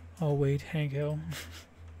 Oh wait, Hank Hill.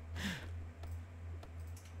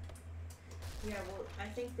 Yeah, well, I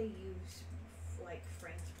think they use like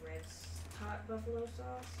Frank's Red Hot Buffalo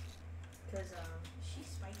sauce, cause she's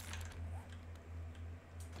spicy.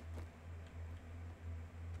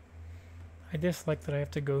 I dislike that I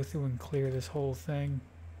have to go through and clear this whole thing.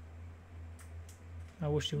 I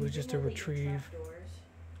wish it was just a retrieve.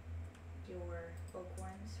 Your oak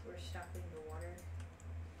ones were stopping the water.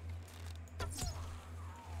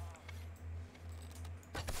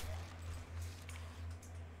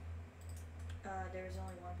 There was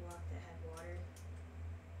only one block that had water.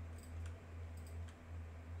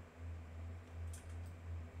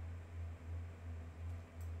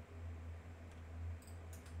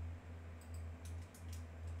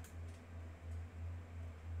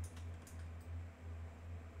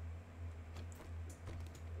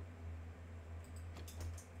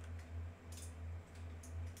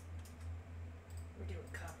 We're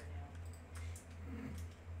doing copper now.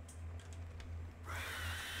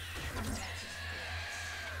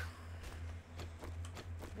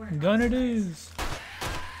 Gun it is.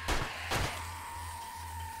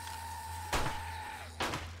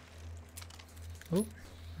 Oh,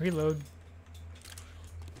 reload.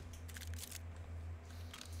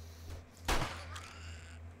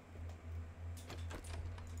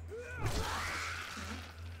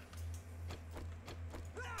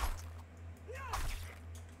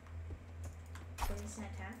 But it's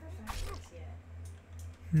not time for fireworks yet.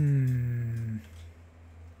 Hmm.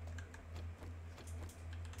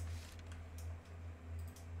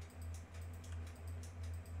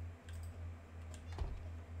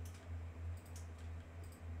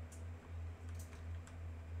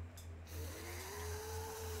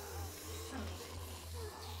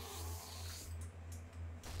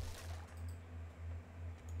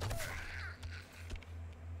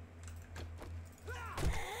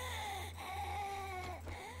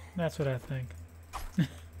 That's what I think.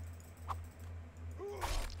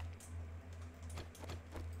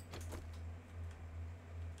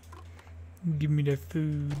 Give me the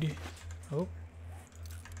food. Oh.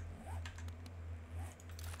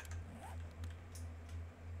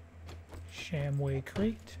 Shamway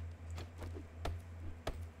crate.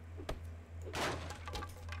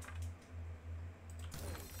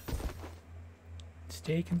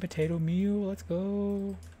 Steak and potato meal. Let's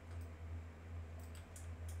go.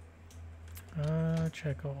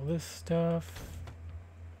 Check all this stuff.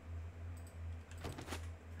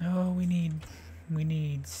 No, we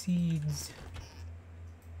need seeds.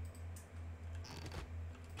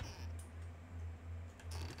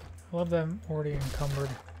 I love that I'm already encumbered.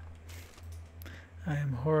 I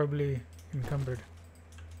am horribly encumbered.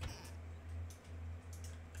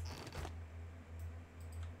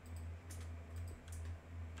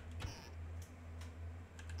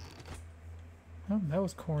 Oh, that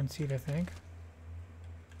was corn seed, I think.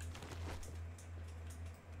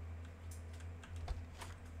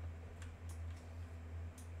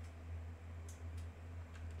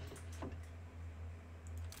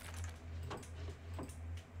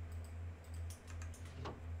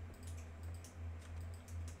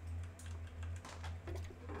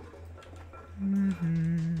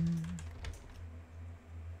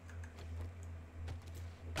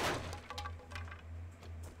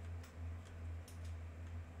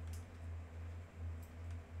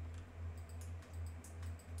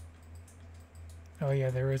 Oh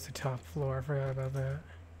yeah, there is a top floor. I forgot about that.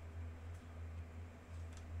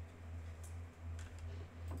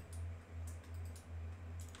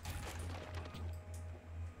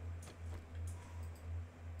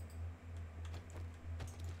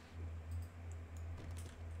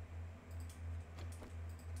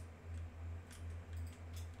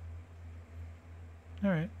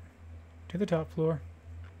 Alright. To the top floor.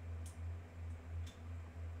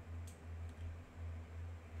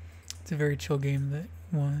 It's a very chill game, that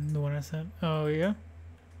one, the one I sent. Oh yeah?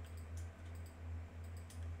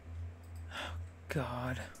 Oh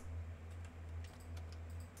god.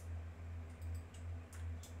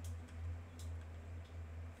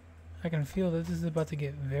 I can feel that this is about to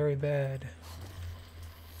get very bad.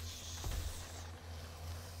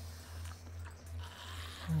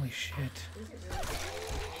 Holy shit.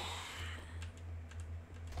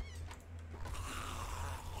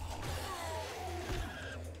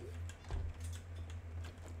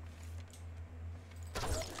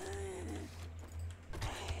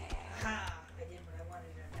 Ha! I did what I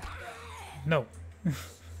wanted to not done. No.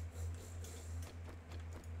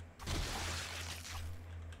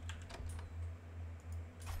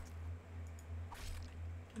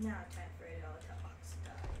 Now time for it all to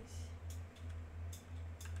oxidize.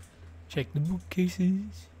 Check the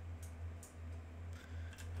bookcases.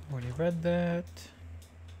 Already read that.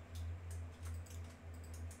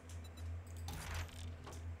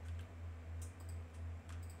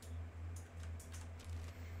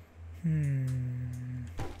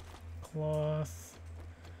 Cloth.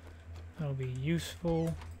 That'll be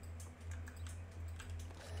useful.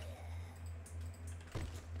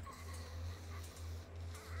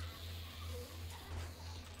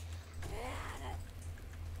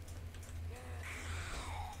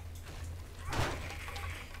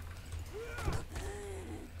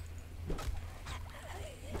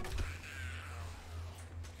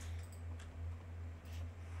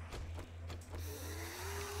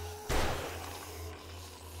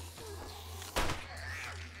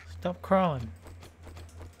 Stop crawling.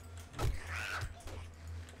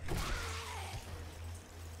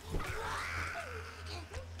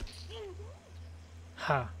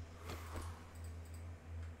 Ha.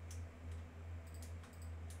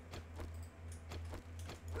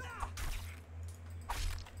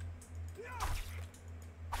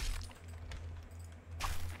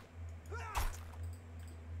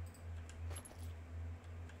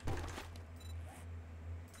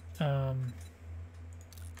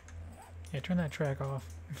 Yeah, turn that track off.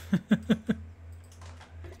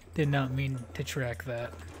 Did not mean to track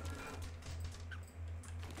that.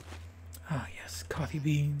 Ah, yes, coffee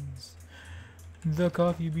beans. The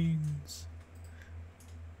coffee beans.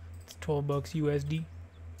 It's 12 bucks USD.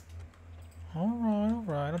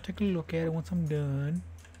 Alright, I'll take a look at it once I'm done.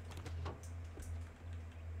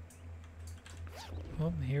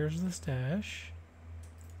 Oh, here's the stash.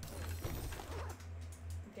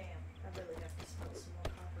 Damn, I really have to smell some more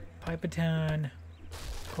copper now. Pipeton.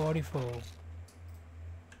 Quality full.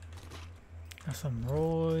 Got some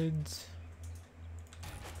roids.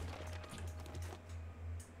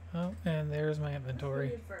 Oh, and there's my inventory.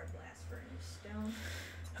 Needed for a blast furnace stone.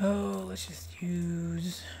 Oh, let's just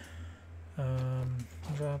use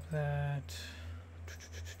drop that.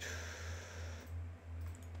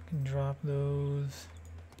 Can drop those.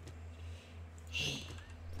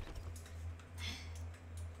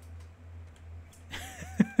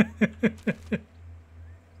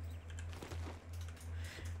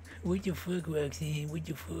 What the fuck, Roxanne? What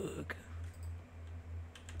the fuck?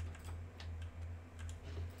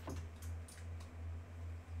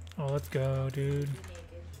 Oh, let's go, dude. Be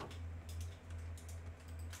naked.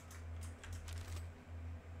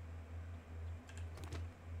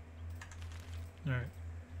 Alright.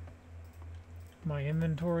 My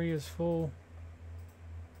inventory is full.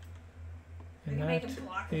 And We can make that a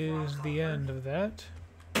block of is rock the copper. end of that.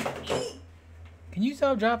 Can you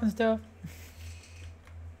stop dropping stuff?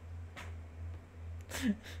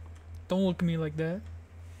 Don't look at me like that.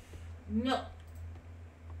 No.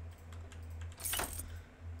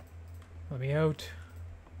 Let me out.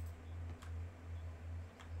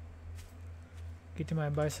 Get to my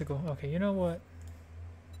bicycle. Okay, you know what?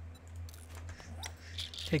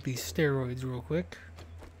 Take these steroids real quick.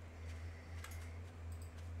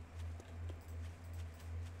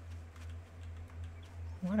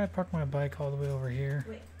 Why'd I park my bike all the way over here?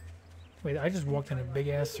 Wait. Wait, I just walked in a big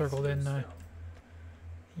ass circle, didn't I?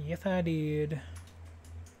 Yes, I did. That's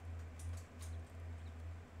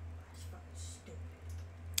fucking stupid.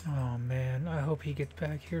 Oh man, I hope he gets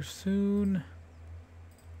back here soon.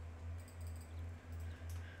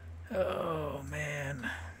 Oh man.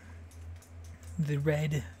 the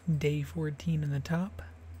red day 14 in the top,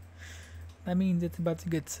 that means it's about to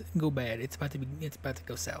go bad. It's about to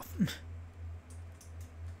go south.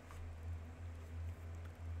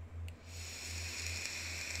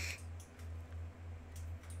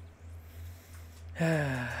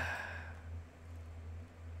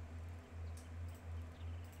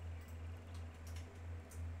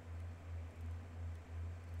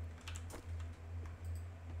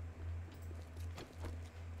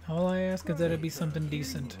 All I ask is that it be something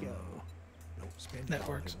decent. Go. Don't spend That it all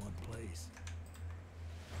works. in one place.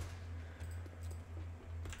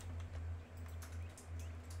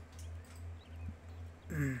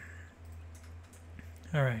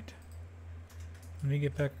 Alright. Let me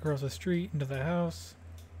get back across the street into the house.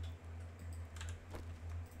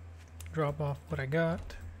 Drop off what I got.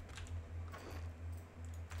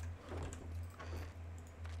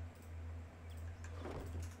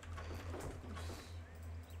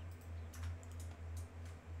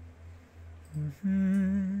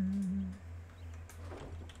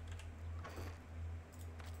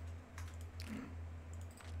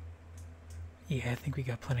 Yeah, I think we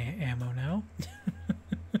got plenty of ammo now.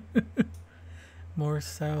 More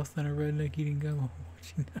south than a redneck eating gum.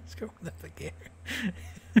 Watching NASCAR with the gear.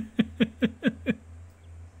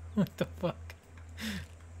 What the fuck?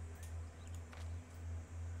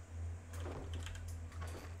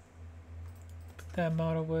 Put that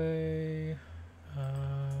mod away.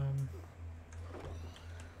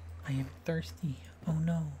 I am thirsty. Oh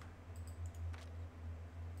no.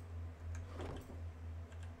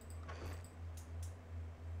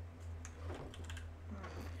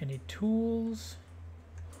 Any tools?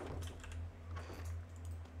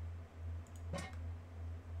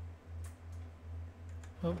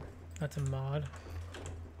 Oh, that's a mod.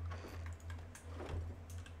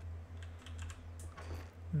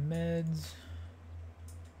 Meds.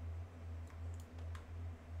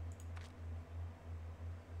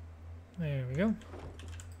 There we go.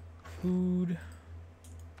 Food.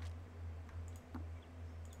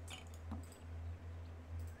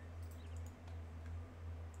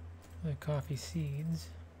 The coffee seeds.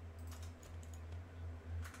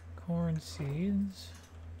 Corn seeds.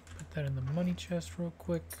 Put that in the money chest real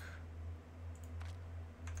quick.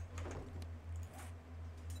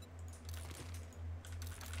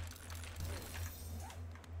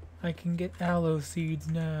 I can get aloe seeds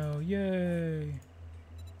now. Yay!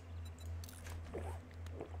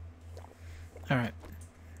 Alright.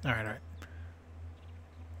 Alright.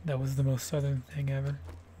 That was the most southern thing ever.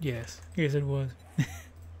 Yes. Yes, it was.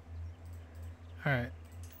 Alright.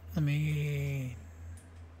 Let me...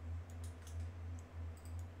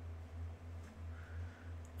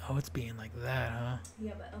 Oh, it's being like that, huh?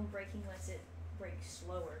 Yeah, but unbreaking lets it break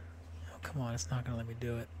slower. Oh, come on. It's not going to let me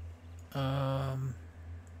do it.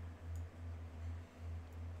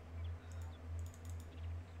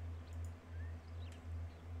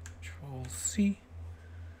 Control C.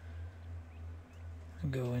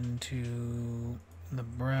 Go into the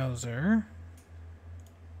browser.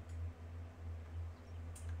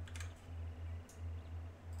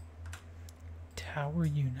 Tower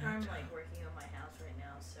unit. I'm like working on my house right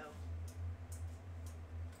now, so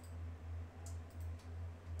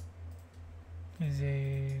Is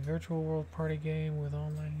a virtual world party game with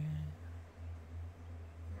online.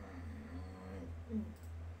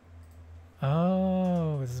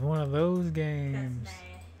 Oh, this is one of those that's games. meh.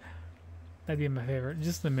 That'd be my favorite.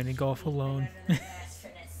 Just the mini golf Even alone. better than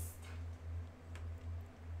Blasphemous.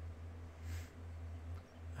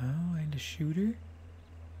 Oh, and a shooter.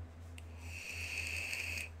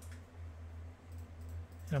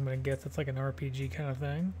 And I'm gonna guess it's like an RPG kind of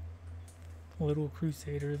thing. Little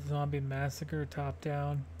Crusader, Zombie Massacre, top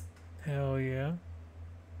down. Hell yeah.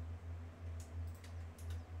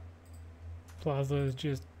 Plaza is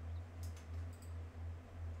just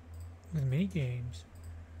with mini games.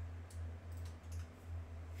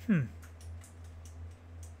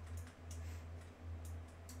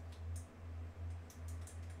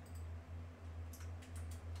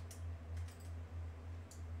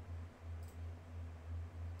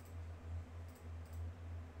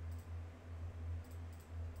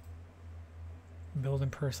 Build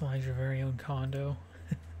and personalize your very own condo.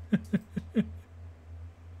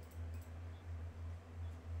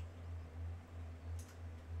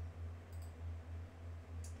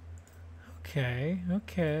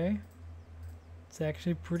 Okay. It's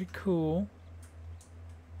actually pretty cool.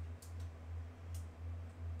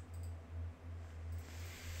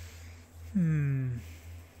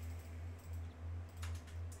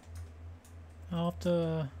 I'll have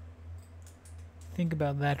to think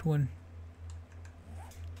about that one.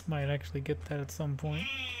 Might actually get that at some point.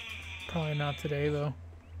 Probably not today, though.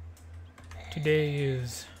 Today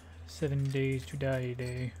is 7 days to die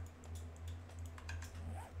day.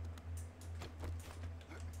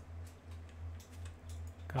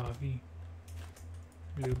 Coffee.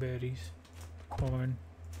 Blueberries. Corn.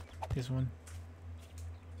 This one.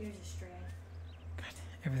 There's a stray. God,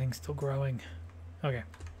 everything's still growing. Okay.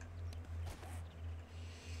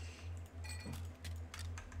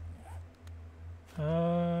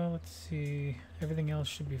 Let's see. Everything else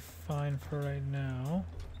should be fine for right now.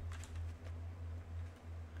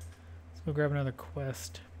 Let's go grab another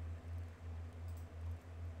quest.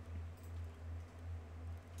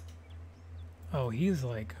 Oh, he's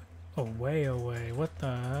like away. What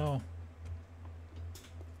the hell?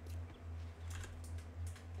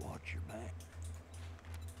 Watch your back.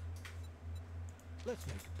 Let's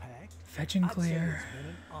make a pact. Fetch and I'd say clear. it's been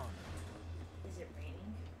an honor. Is it raining?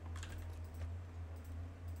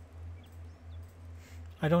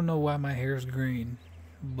 I don't know why my hair's green,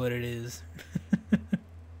 but it is.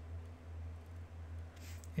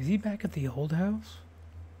 Is he back at the old house?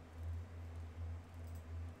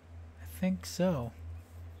 I think so.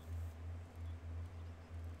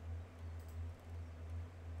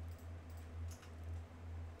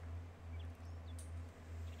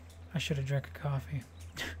 I should have drank a coffee.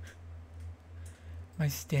 My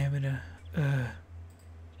stamina. Gotcha.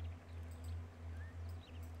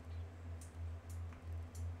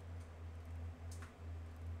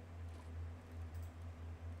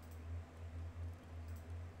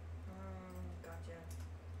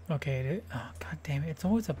 Okay, oh god damn it, it's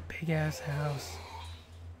always a big ass house.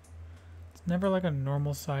 It's never like a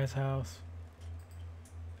normal size house.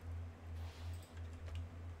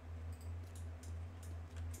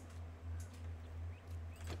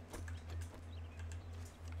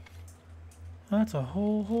 Oh, that's a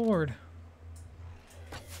whole horde.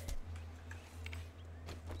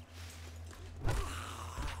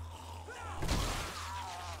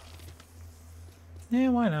 Yeah,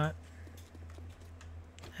 why not?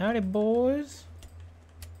 Howdy, boys.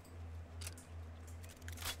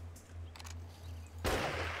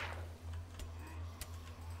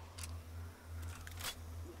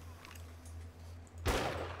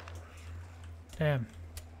 Damn.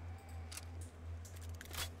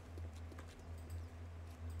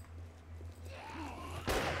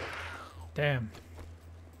 Damn.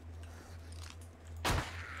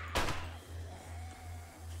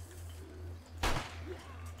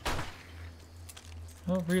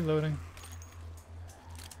 Oh, reloading.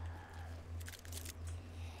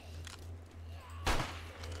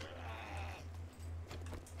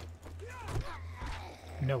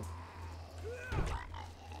 No.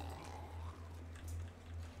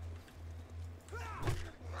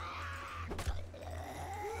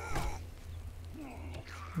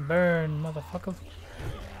 Burn, motherfucker.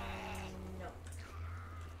 No.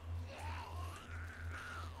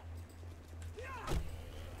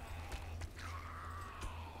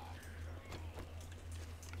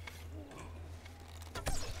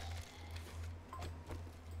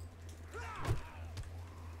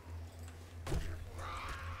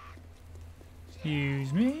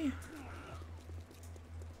 Excuse me.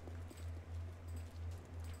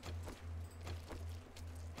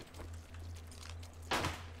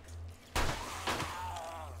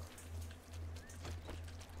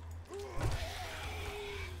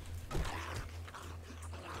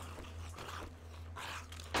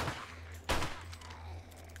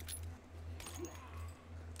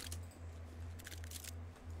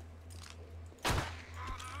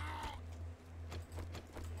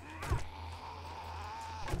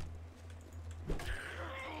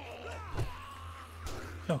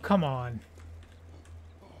 Oh, come on.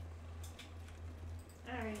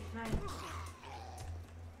 Alright, nice.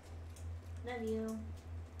 Love you.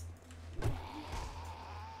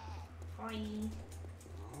 Bye.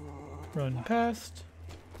 Run past.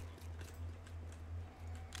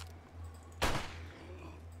 And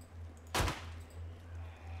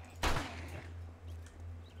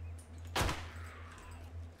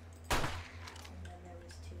then there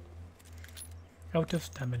was two. Out of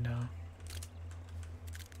stamina.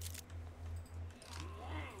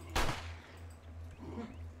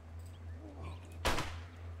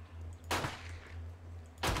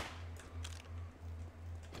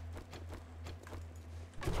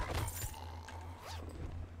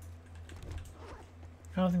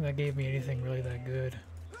 I don't think that gave me anything really that good.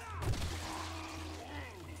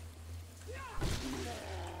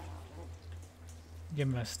 Give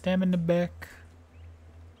my stamina back.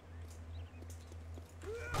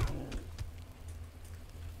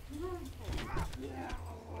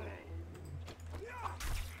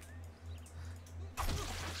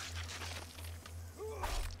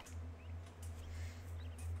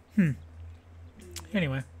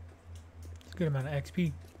 Anyway, it's a good amount of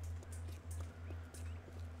XP.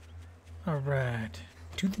 Alright,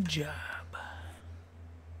 to the job.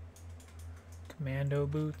 Commando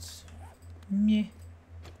boots. Meh.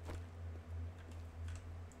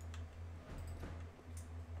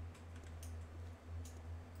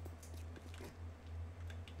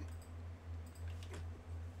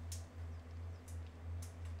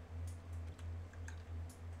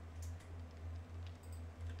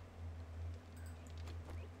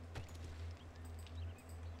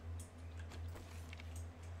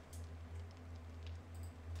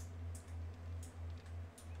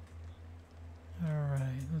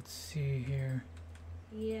 Alright, let's see here.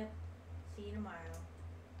 Yep. See you tomorrow.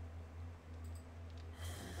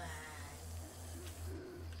 Bye.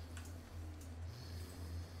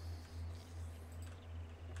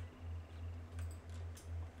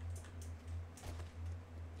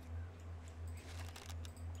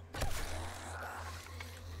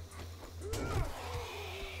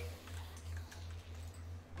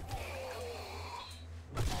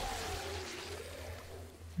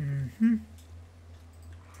 Mm-hmm.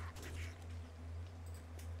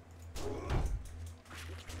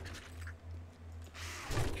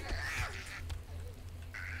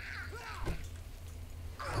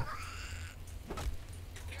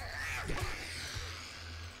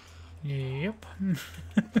 Yep.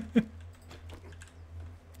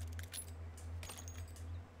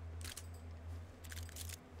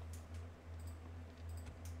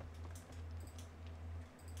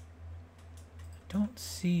 Don't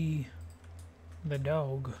see the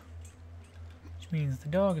dog, which means the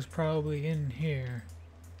dog is probably in here.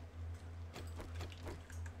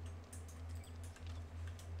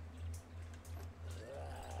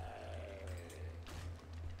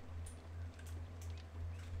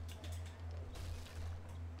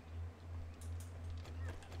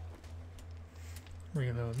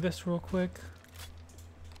 Reload this real quick.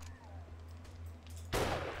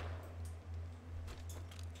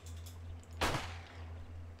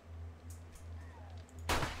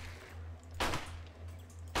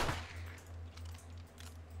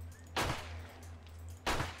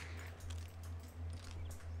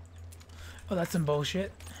 Oh, that's some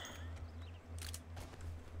bullshit.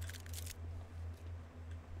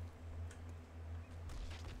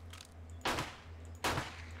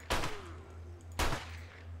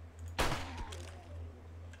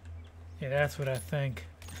 Yeah, that's what I think.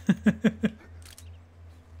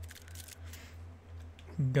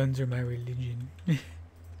 Guns are my religion.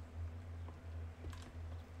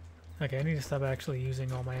 Okay, I need to stop actually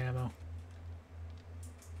using all my ammo.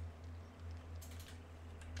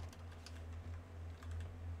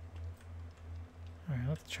 Alright,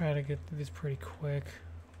 let's try to get through this pretty quick.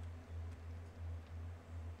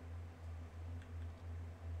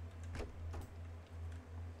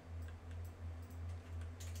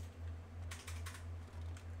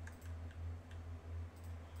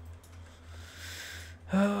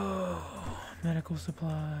 Oh, medical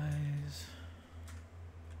supplies.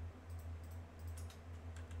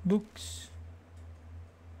 Books.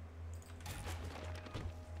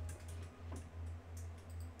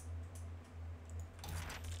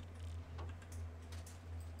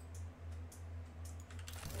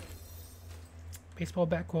 Baseball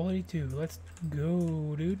bat quality too. Let's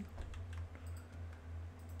go, dude.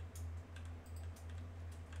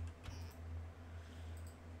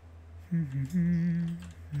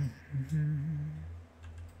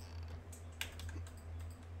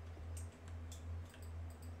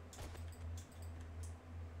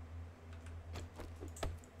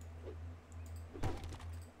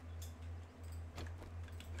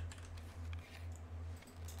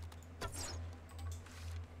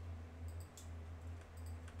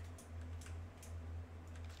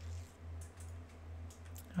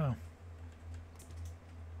 Oh.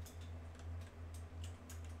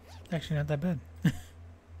 Actually not that bad.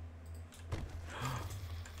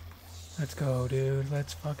 Let's go, dude.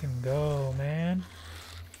 Let's fucking go, man.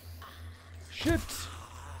 Shit.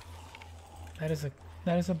 That is a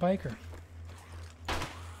biker.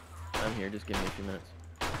 I'm here, just give me a few minutes.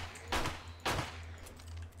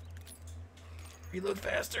 Reload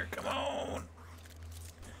faster, come on.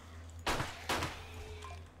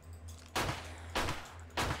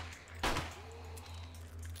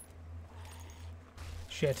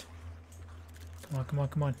 Shit. Come on, come on,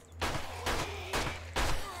 come on.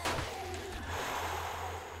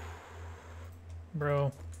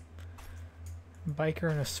 Bro.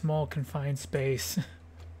 Biker in a small confined space.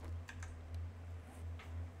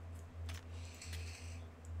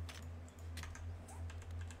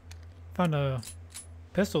 Found a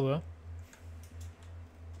pistol though.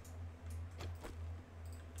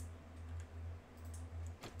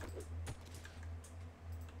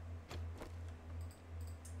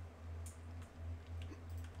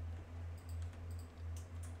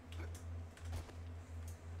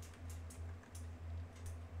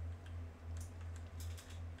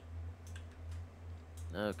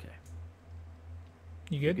 Okay.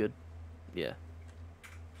 You You good? good? Yeah.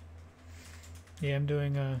 Yeah, I'm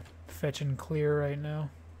doing fetch and clear right now.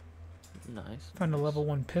 Nice. Found a nice. level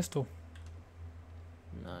 1 pistol.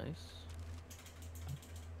 Nice.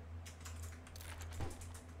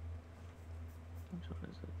 Which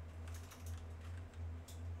one is it?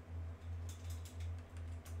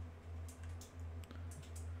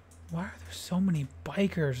 Why are there so many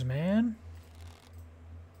bikers, man?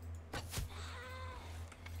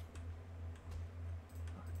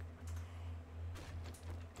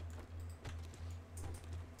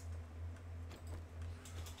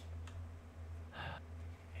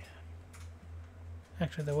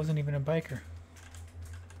 Actually, that wasn't even a biker.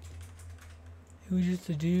 It was just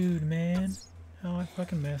a dude, man. Oh, I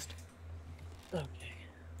fucking missed. Okay.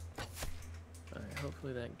 Alright,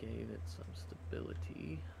 hopefully that gave it some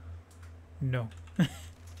stability. No. Yeah,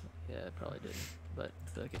 it probably didn't, but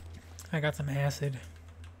fuck it. I got some acid.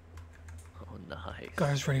 Oh, nice.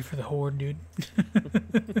 Guys ready for the horde, dude.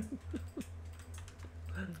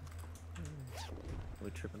 We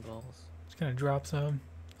tripping balls. Just gonna drop some.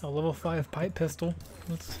 A level 5 pipe pistol.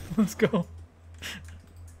 Let's go.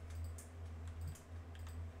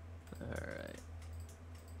 Alright.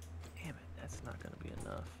 Damn it, that's not gonna be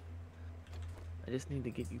enough. I just need to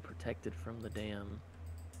get you protected from the damn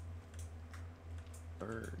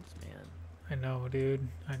birds, man. I know, dude.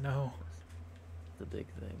 I know. That's the big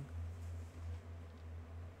thing.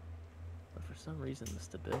 But for some reason, the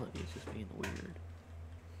stability is just being weird.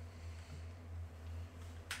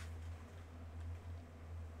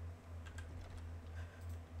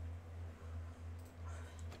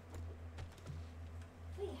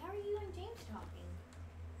 Wait, how are you and James talking?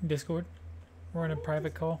 Discord. We're on a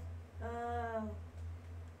private call. Oh.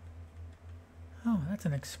 Oh, that's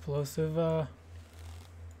an explosive,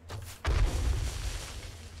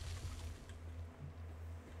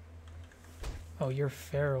 Oh, you're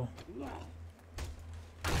feral.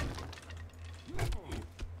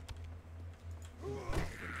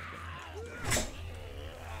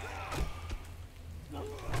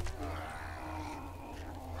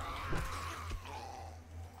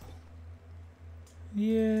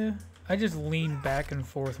 Yeah, I just leaned back and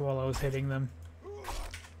forth while I was hitting them.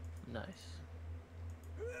 Nice.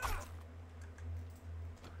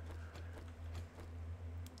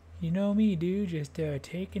 You know me, dude, just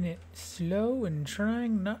taking it slow and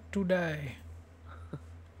trying not to die.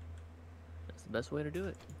 That's the best way to do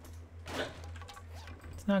it.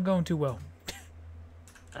 It's not going too well.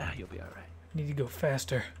 Ah, you'll be alright. Need to go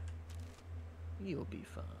faster. You'll be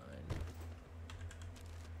fine.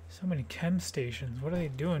 So many chem stations. What are they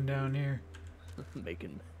doing down here?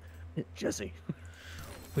 Making Jesse.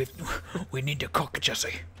 We need to cook,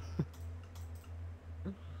 Jesse.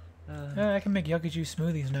 I can make yucca juice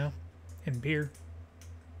smoothies now. And beer.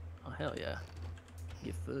 Oh, hell yeah.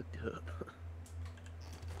 Get fucked up.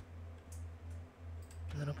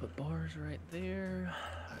 And then I'll put bars right there.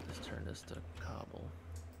 Alright, let's turn this to cobble.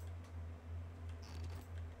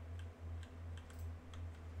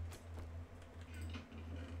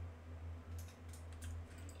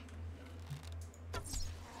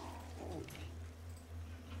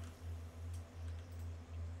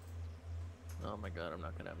 Oh my god, I'm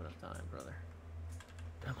not gonna have enough time, brother.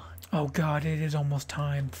 Come on. Oh god, it is almost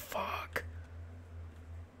time. Fuck.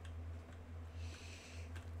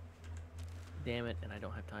 Damn it, and I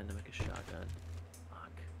don't have time to make a shotgun.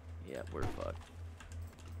 Fuck. Yeah, we're fucked.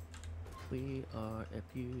 We are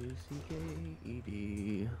F-U-C-K-E-D.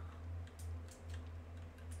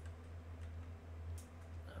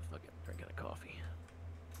 Fuck it, drinking a coffee.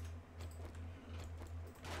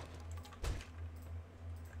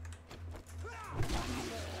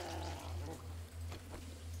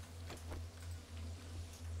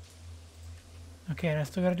 Okay, and I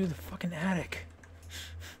still gotta do the fucking attic.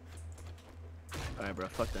 Alright, bro,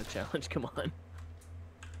 fuck that challenge, come on.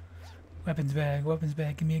 Weapons bag,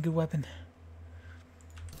 give me a good weapon.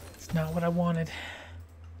 It's not what I wanted.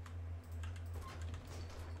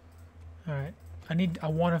 Alright, I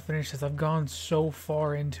want to finish this. I've gone so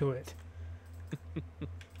far into it.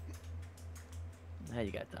 Now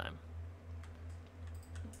you got time.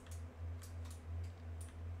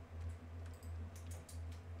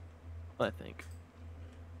 I think.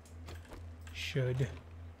 Should.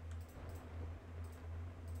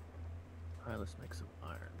 Alright, let's make some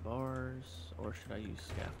iron bars. Or should I use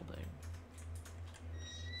scaffolding?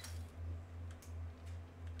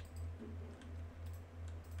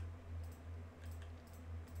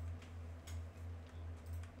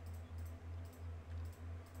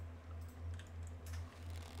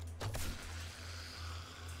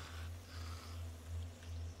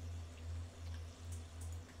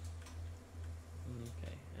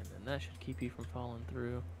 That should keep you from falling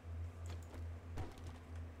through.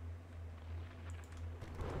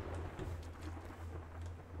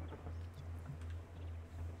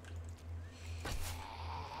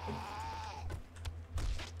 I'm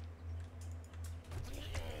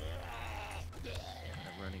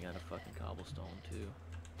running out of fucking cobblestone too.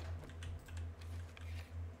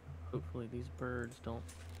 Hopefully these birds don't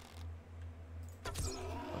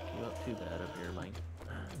fuck you up too bad up here, Link.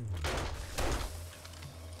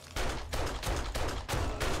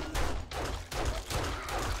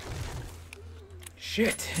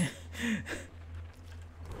 Shit.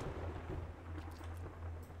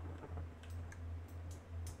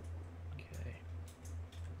 Okay.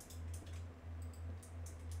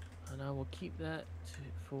 And I will keep that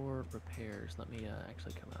for repairs. Let me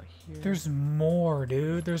actually come out here. There's more,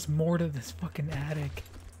 dude. There's more to this fucking attic.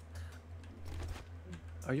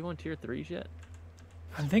 Are you on tier 3s yet?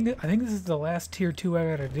 I think this is the last tier 2 I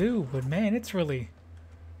gotta do, but man, it's really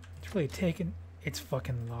taken. It's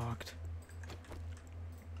fucking locked.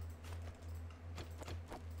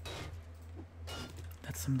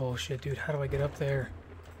 That's some bullshit, dude. How do I get up there?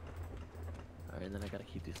 Alright, and then I gotta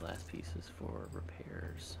keep these last pieces for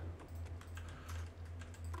repairs.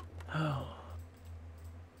 Oh.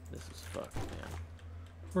 This is fucked, man.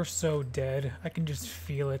 We're so dead. I can just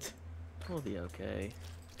feel it. We'll be okay.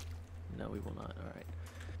 No, we will not. Alright.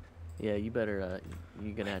 Yeah, you better,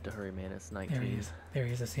 you're gonna have to hurry, man. It's 19. There he is. There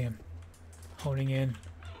he is. I see him. Honing in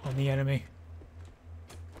on the enemy.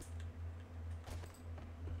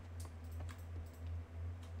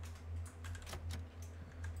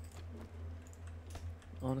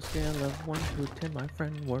 On a scale of 1 to 10, my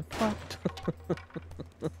friend, we're fucked.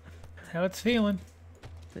 How it's feeling.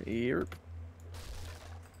 Yep.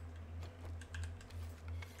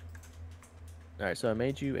 Alright, so I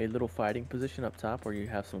made you a little fighting position up top where you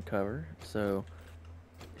have some cover. So,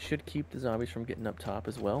 it should keep the zombies from getting up top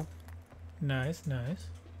as well. Nice, nice.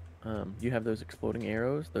 You have those exploding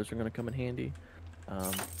arrows. Those are going to come in handy.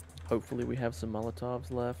 Hopefully we have some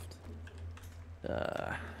Molotovs left.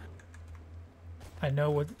 I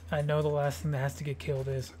know the last thing that has to get killed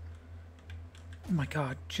is. Oh my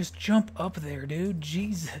god, just jump up there, dude.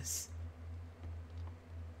 Jesus.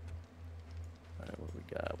 Alright, what do we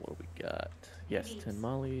got? What do we got? Yes, 10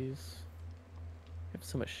 mollies. We have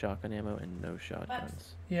so much shotgun ammo and no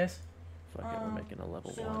shotguns. Yes. Fuck it, we're making a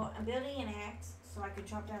level 1. So I'm building an axe so I can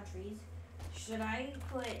chop down trees. Should I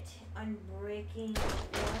put unbreaking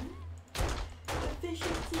 1?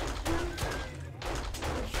 Efficiency 2?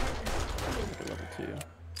 Or sharpness 2? Level 2.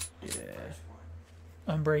 Yeah.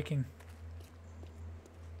 I'm breaking.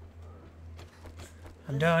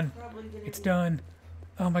 I'm done. It's done.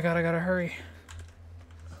 Oh my god, I gotta hurry.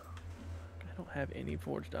 I don't have any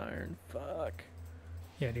forged iron. Fuck.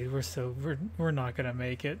 Yeah, dude, we're not gonna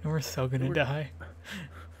make it. We're so gonna die.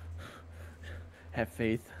 Have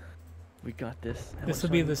faith. We got this. This will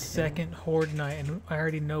be the second horde night, and I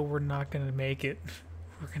already know we're not gonna make it.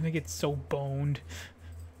 We're gonna get so boned.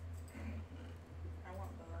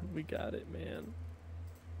 We got it, man.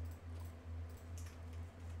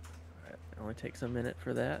 Alright, it only takes a minute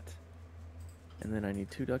for that. And then I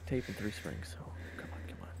need 2 duct tape and 3 springs. So, come on,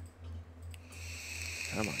 come on.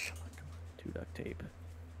 Come on, come on, come on. 2 duct tape.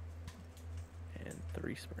 And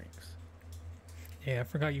 3 springs. Yeah, I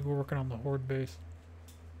forgot you were working on the horde base.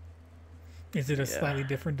 Is it a slightly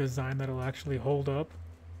different design that'll actually hold up?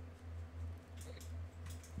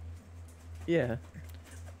 Yeah.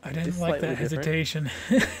 I didn't like that hesitation.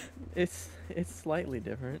 It's slightly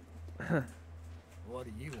different. What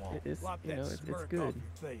do you want? It's, Wipe you that know, it's smirk good. off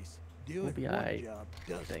your face. We'll Doing be one aight, job I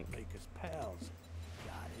doesn't think. make us pals.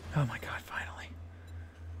 Got it. Oh my god, finally.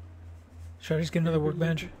 Should I just get another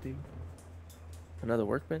workbench? Another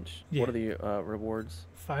workbench? Yeah. What are the rewards?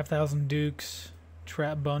 5,000 dukes,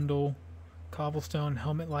 trap bundle, cobblestone,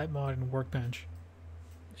 helmet light mod, and workbench.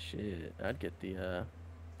 Shit, I'd get the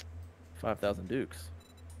 5,000 dukes.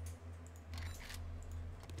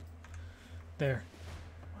 There.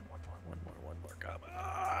 One more, come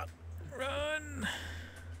on! Run!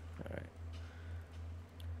 Alright.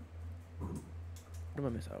 What did I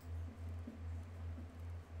miss out?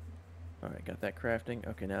 Alright, got that crafting.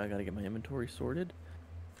 Okay, now I gotta get my inventory sorted.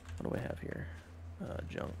 What do I have here?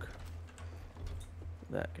 Junk.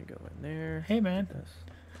 That can go in there. Hey, man. That's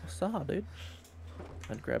I saw, dude.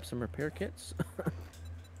 I'd grab some repair kits.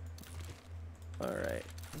 Alright,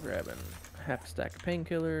 grabbing half a stack of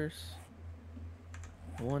painkillers.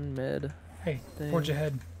 1 med. Hey, thing. forge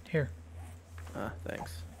ahead. Here. Ah,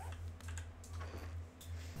 thanks.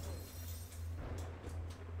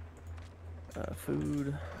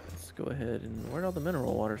 Food. Let's go ahead and where'd all the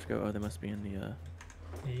mineral waters go? Oh, they must be in the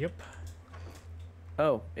Yep.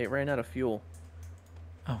 Oh, it ran out of fuel.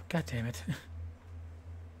 Oh, god damn it.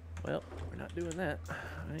 Well, we're not doing that.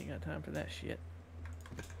 I ain't got time for that shit.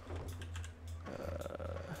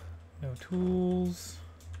 No tools.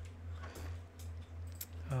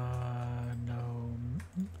 No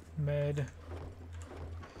med.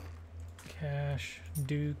 Cash.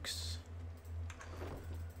 Dukes.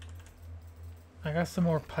 I got some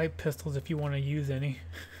more pipe pistols if you want to use any.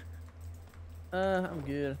 I'm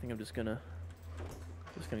good. I think I'm just gonna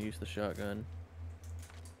use the shotgun.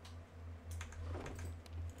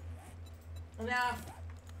 Enough.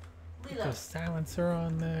 Put the silencer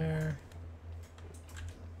on there.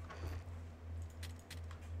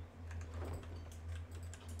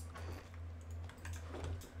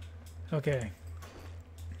 Okay.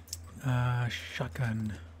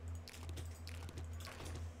 Shotgun.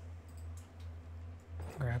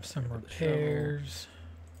 Grab some repairs.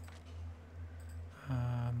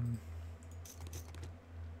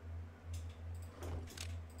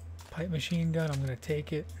 Pipe machine gun, I'm gonna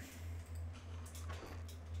take it.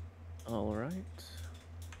 Alright.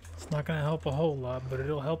 It's not gonna help a whole lot, but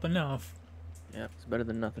it'll help enough. Yeah, it's better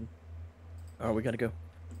than nothing. Alright, we gotta go.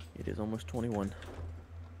 It is almost 21.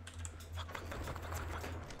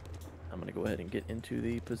 I'm gonna go ahead and get into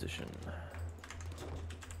the position.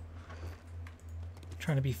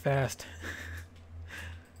 Trying to be fast.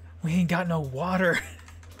 We ain't got no water.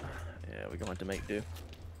 Yeah, we're going to make do.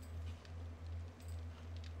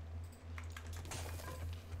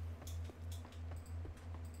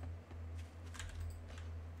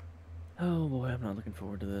 Oh boy, I'm not looking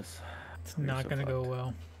forward to this. It's We're not so gonna go fucked.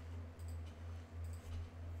 well.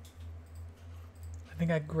 I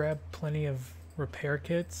think I grabbed plenty of repair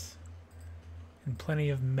kits and plenty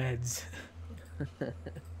of meds.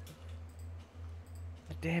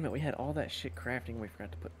 Damn it, we had all that shit crafting. We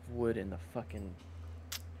forgot to put wood in the fucking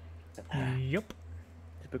Yep.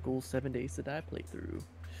 typical 7 Days to Die playthrough.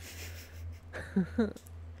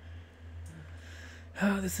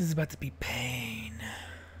 Oh, this is about to be pain.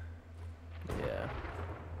 Yeah.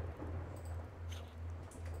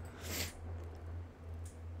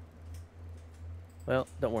 Well,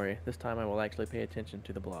 don't worry. This time I will actually pay attention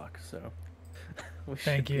to the block, so we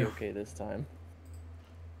Thank should you. be okay this time.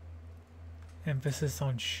 Emphasis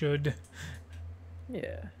on should.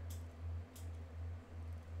 Yeah.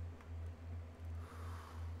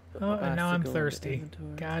 Put Oh, my and now I'm bicycle into thirsty.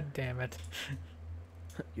 inventory. God damn it.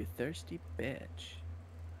 You thirsty bitch.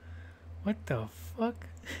 What the fuck?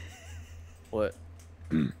 What?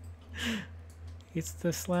 It's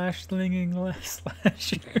the slash slinging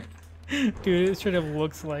slasher. Dude, it sort of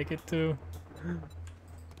looks like it too.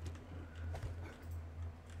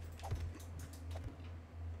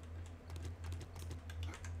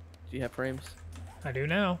 Do you have frames? I do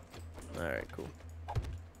now. Alright, cool.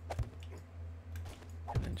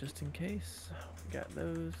 And then just in case, we got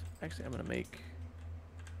those. Actually, I'm gonna make...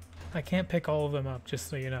 I can't pick all of them up, just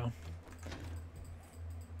so you know.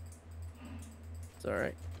 It's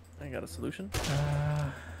alright. I got a solution.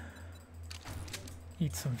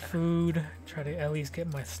 Eat some food. Try to at least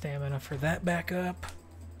get my stamina for that back up.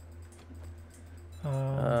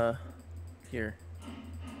 Here.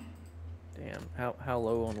 Damn. How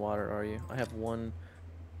low on water are you? I have one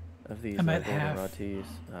of these I'm at golden half. raw teas.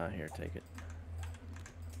 Here, take it.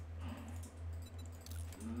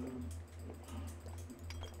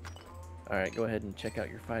 Alright, go ahead and check out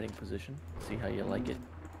your fighting position. See how you like it.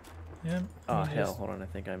 Yeah. Oh, let me hell. just- Hold on. I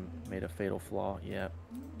think I made a fatal flaw. Yeah.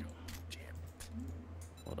 Jam.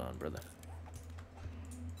 Hold on, brother.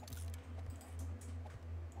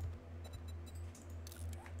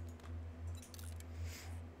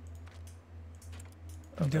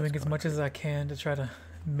 I'm Oh, doing that's as much as I can to try to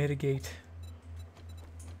mitigate.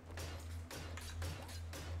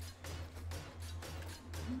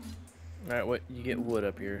 Alright, what you get wood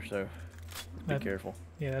up here, so be That- careful.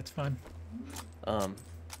 Yeah, that's fine.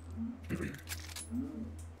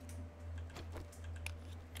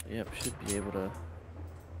 Yep, should be able to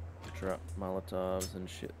drop Molotovs and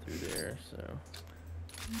shit through there, so.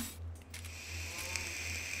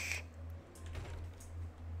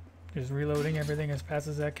 Just reloading everything as fast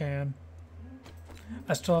as I can.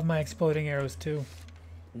 I still have my exploding arrows too.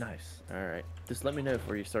 Nice. Alright. Just let me know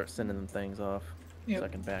before you start sending them things off. So I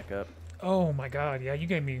Yep. can back up. Oh my god, yeah, you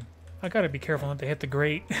gave me... I gotta be careful not to hit the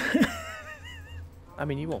grate. I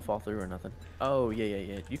mean, you won't fall through or nothing. Oh,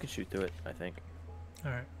 yeah. You can shoot through it, I think.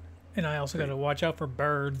 Alright. And I also gotta watch out for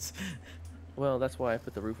birds. Well, that's why I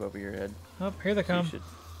put the roof over your head. Oh, here they So you come. should...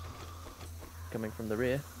 Coming from the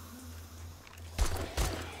rear.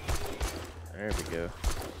 There we go.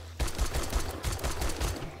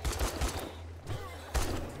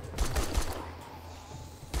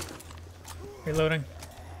 Reloading.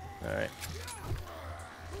 Alright.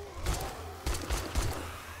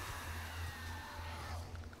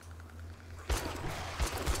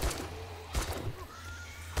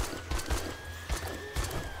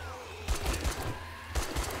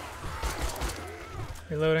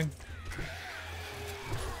 Reloading.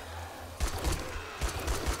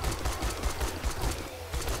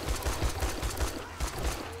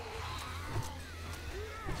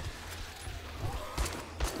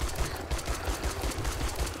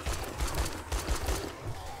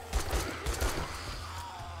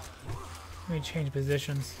 Let me change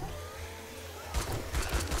positions.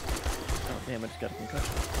 Oh damn, I just got a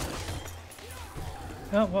concussion.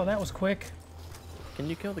 Oh, well, that was quick. Can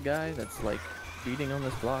you kill the guy that's like beating on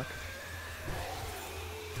this block?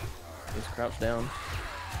 He's crouched down.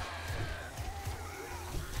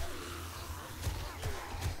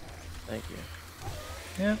 Thank you.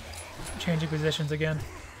 Yeah. Changing positions again.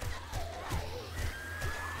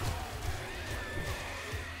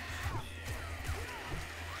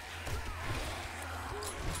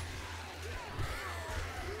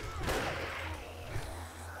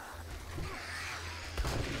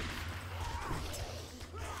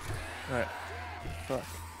 Alright. Fuck.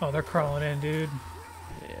 Oh, they're crawling in, dude.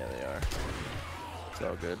 Yeah, they are. It's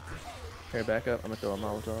all good. Here, back up. I'm gonna throw a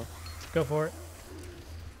Molotov. Go for it.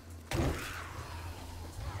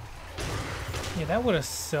 Yeah, that would have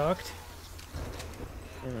sucked.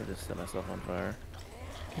 I'm gonna just set myself on fire.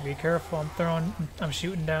 Okay, be careful. I'm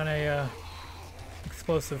shooting down a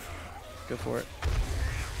explosive. Go for it.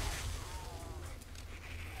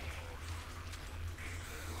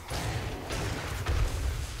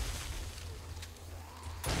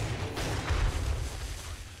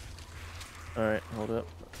 Alright, hold up.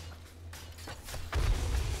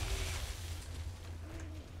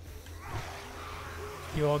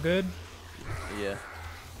 You all good? Yeah.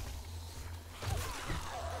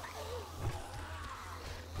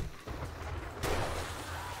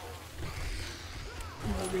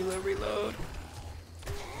 Reload.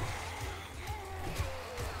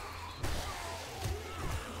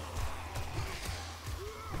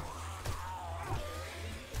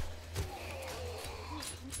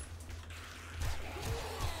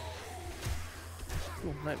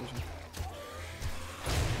 Ooh, night vision.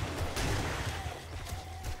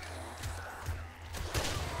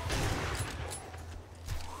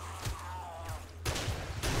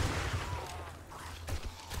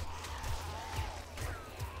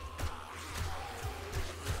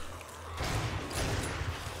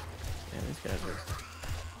 Man, these guys are...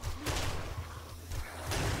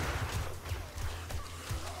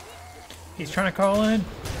 He's trying to crawl in.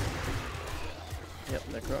 Yep,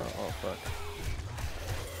 they're crawling. Oh, fuck.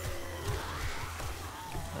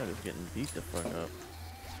 I'm just getting beat the fuck up.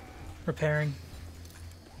 Repairing.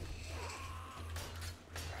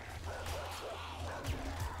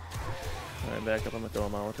 Alright, back up. I'm gonna throw a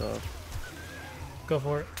Molotov. Go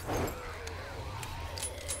for it.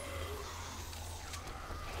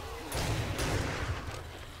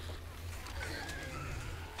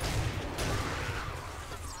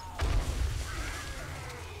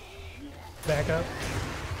 Back up.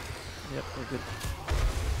 Yep, we're good.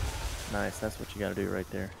 Nice, that's what you gotta do right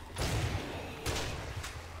there.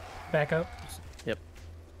 Back up. Yep.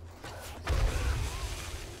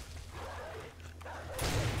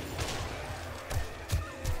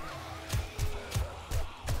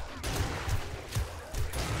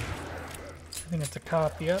 I think it's a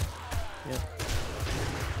cop. Yep. Yep.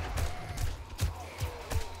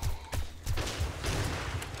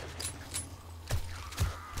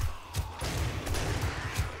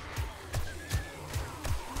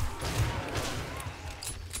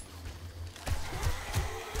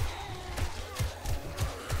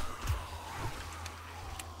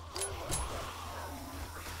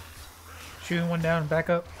 Shooting one down. Back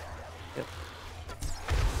up. Yep.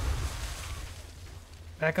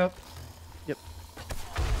 Back up. Yep.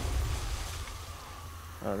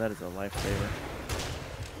 Oh, that is a lifesaver.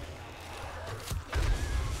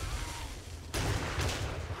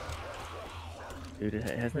 Dude, it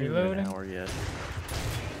hasn't even been Reloading. an hour yet.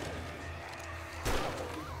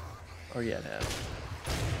 Oh yeah, it has.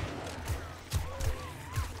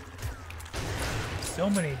 So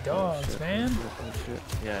many dogs, shit, man. Oh shit.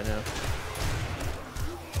 Yeah, I know.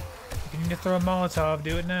 You need to throw a Molotov.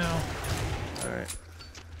 Do it now. Alright.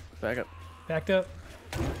 Back up. Backed up.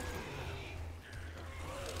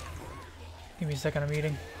 Give me a second. I'm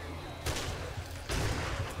eating.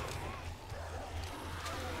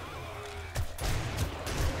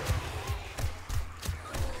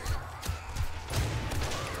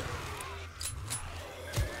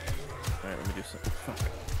 Alright, let me do something. Fuck.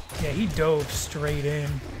 Yeah, Yeah, he dove straight in.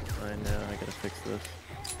 I know, I gotta fix this.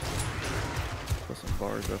 Put some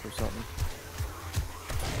bars up or something.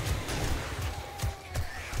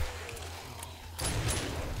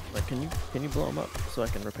 Like, can you blow them up so I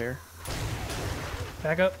can repair?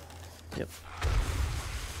 Back up. Yep.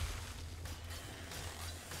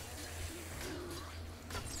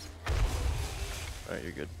 Alright,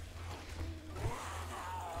 you're good.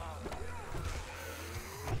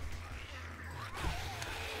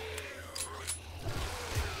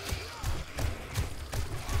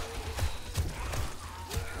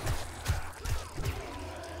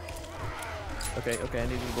 Okay, I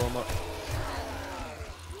need you to blow them up.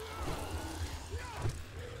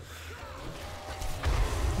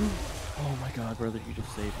 Oh my god, brother, you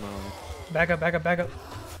just saved my life. Back up, back up, back up.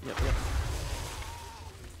 Yep.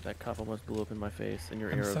 That cop almost blew up in my face, and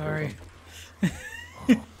your I'm arrow sorry. killed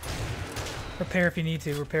him. Repair if you need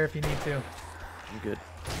to, repair if you need to. I'm good.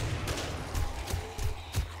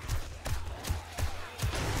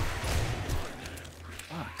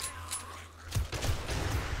 Fuck.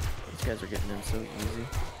 These guys are getting in so easy.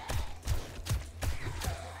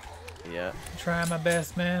 Yeah. I'm trying my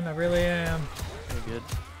best, man. I really am. You're good.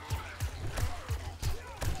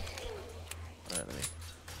 Alright, let me.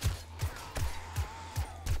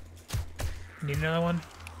 Need another one?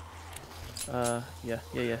 Yeah.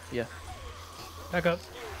 Back up.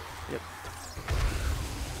 Yep.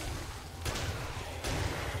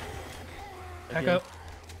 Back Again. up.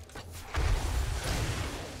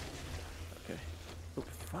 Okay. Oh,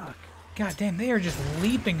 fuck. God damn, they are just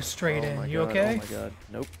leaping straight Oh my in. You god, okay? Oh my god.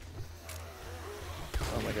 Nope.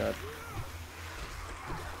 Oh my god.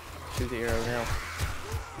 Shoot the arrow now.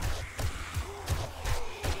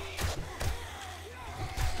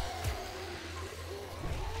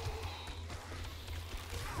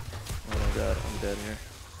 Oh my god, I'm dead here.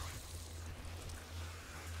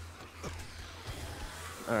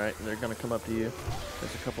 Alright, they're gonna come up to you.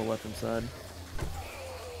 There's a couple left inside.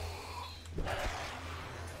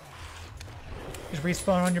 Just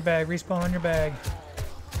respawn on your bag, respawn on your bag.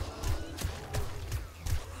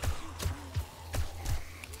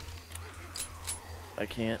 I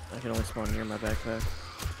can't. I can only spawn near my backpack.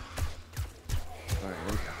 Alright, here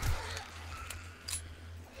we go.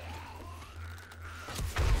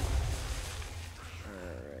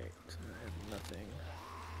 Alright, I have nothing.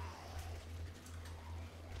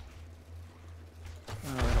 Oh,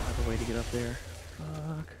 I don't have a way to get up there.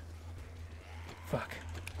 Fuck. Fuck.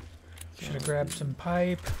 Should have grabbed some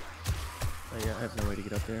pipe. Oh yeah, I have no way to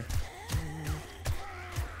get up there.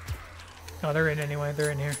 Oh, they're in anyway.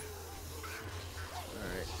 They're in here.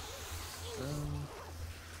 Alright.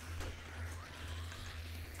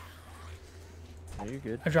 Oh, you're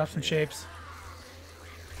good. I dropped some Yeah. shapes.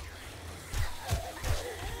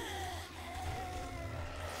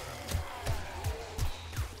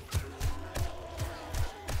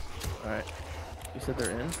 Alright. You said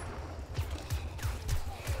they're in?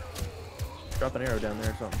 Drop an arrow down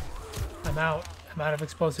there or something. I'm out. I'm out of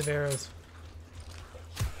explosive arrows.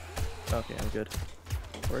 Okay, I'm good.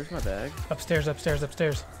 Where's my bag? Upstairs, upstairs,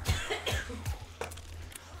 upstairs.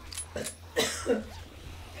 Oh,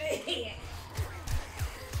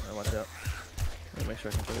 watch out. Let me make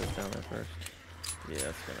sure I can put this down there first. Yeah,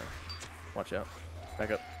 it's gonna. Watch out.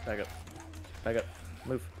 Back up, back up, back up.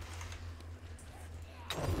 Move.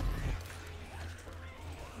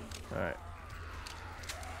 Alright.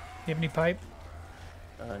 You have any pipe?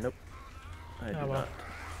 Nope. I do Oh, well. not.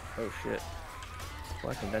 Oh shit.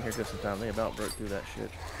 Well, I came down here just in time. They about broke through that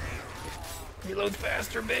shit. Reload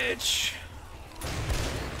faster, bitch.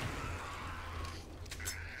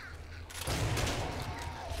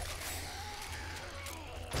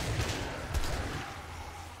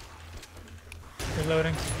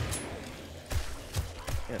 Reloading.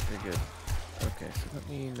 Yeah, pretty good. Okay, so let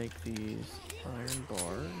me make these iron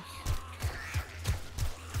bars.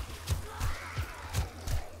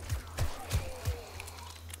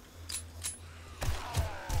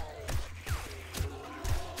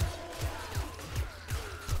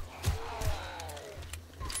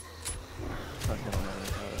 Fucking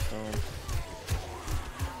home.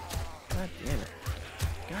 God damn it.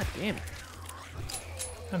 God damn it.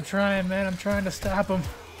 I'm trying, man. I'm trying to stop them.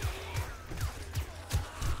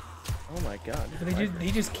 Oh my god. But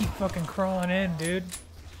they just keep fucking crawling in, dude.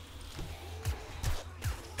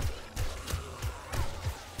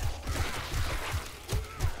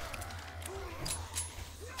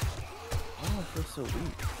 Why do I feel so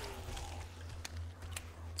weak?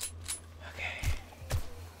 Okay.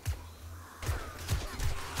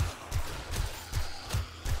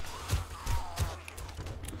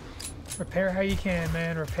 Repair how you can,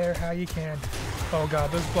 man. Repair how you can. Oh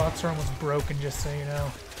god, those blocks are almost broken, just so you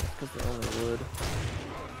know. Because they're only wood.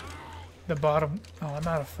 The bottom... Oh, I'm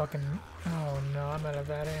out of fucking... Oh no, I'm out of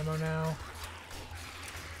that ammo now.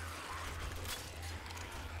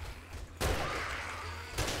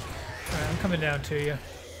 Alright, I'm coming down to you.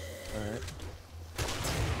 Alright.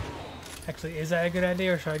 Actually, is that a good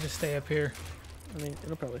idea, or should I just stay up here? I mean,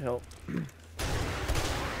 it'll probably help.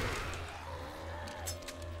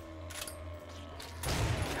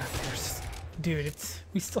 Dude,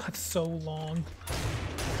 we still have so long.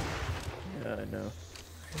 Yeah, I know.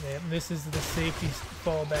 Yeah, this is the safety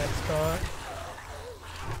fallback spot.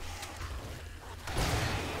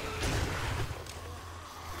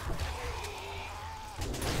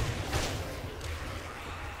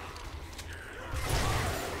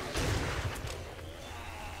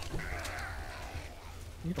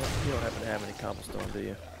 You don't happen to have any cobblestone, do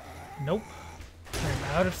you? Nope. I'm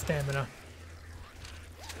out of stamina.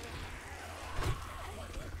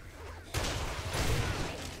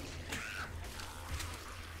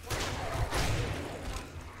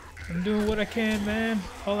 I'm doing what I can, man.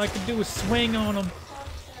 All I can do is swing on them.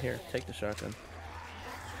 Here, take the shotgun.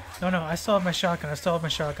 No, I still have my shotgun. I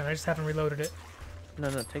just haven't reloaded it. No,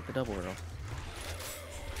 take the double barrel.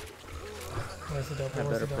 Where's the double? Have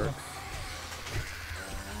Where's better the double? perks.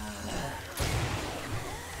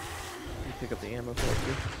 You pick up the ammo for it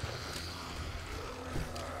too.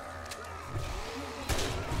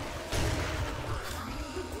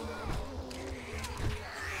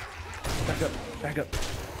 Back up.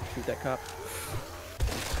 Shoot that cop.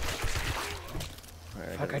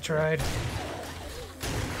 Alright, Fuck, I tried.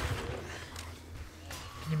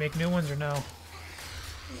 Can you make new ones or no?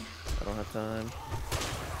 I don't have time.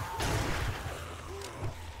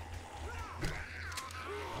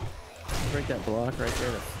 Break that block right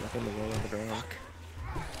there. That's nothing to roll on the ground.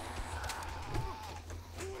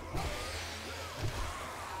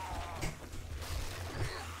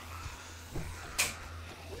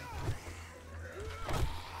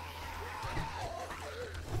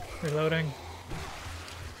 Reloading.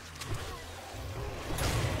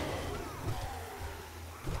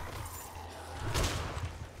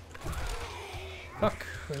 Fuck,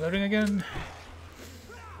 reloading again.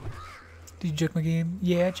 Did you check my game?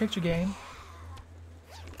 Yeah, I checked your game.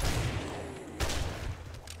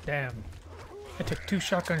 Damn. I took 2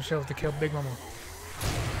 shotgun shells to kill Big Mama.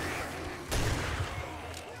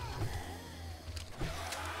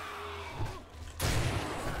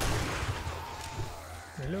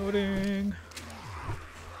 Reloading.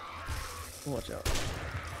 Watch out.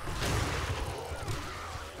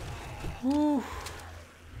 Woo.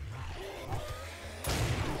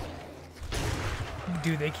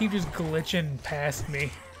 Dude, they keep just glitching past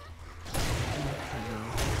me.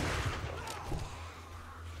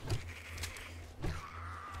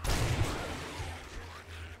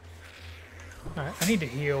 Alright, I need to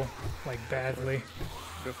heal, like, badly.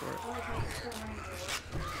 Go for it.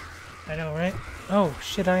 I know, right? Oh,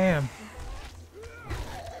 shit, I am.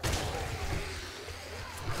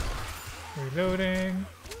 Reloading.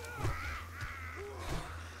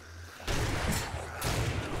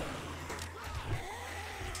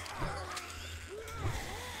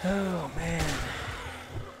 Oh, man.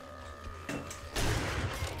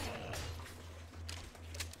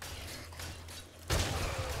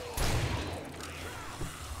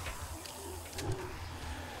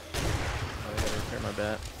 I gotta repair my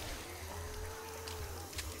bat.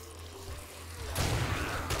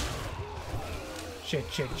 Shit.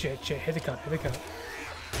 Hit the cup.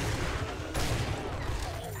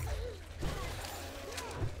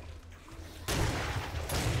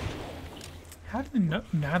 How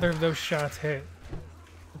did neither of those shots hit?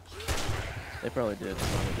 They probably did. They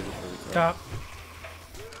probably did it really well. Top.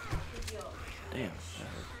 Damn.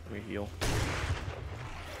 We heal.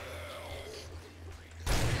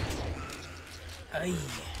 Aye.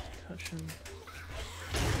 Touch him.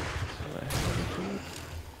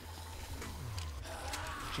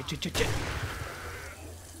 Shit.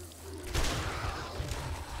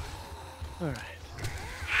 Alright.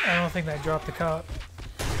 I don't think that dropped the cop.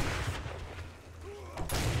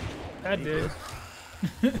 That did.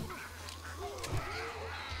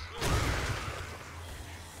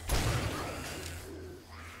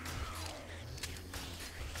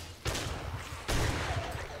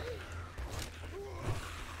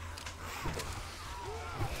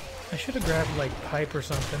 I should have grabbed like pipe or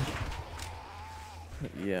something.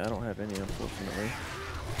 Yeah, I don't have any, unfortunately.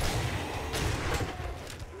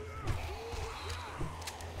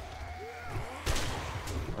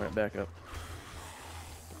 Alright, back up.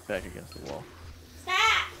 Back against the wall.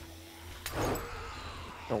 Stop!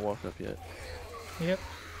 Don't walk up yet. Yep.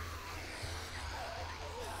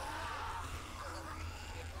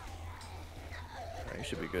 we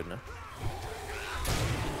should be good now.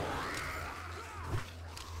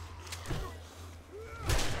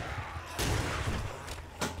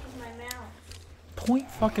 My mouse. Point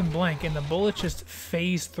fucking blank, and the bullets just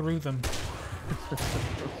phase through them.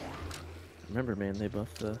 Remember, man, they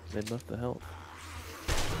buff the health.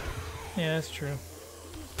 Yeah, that's true.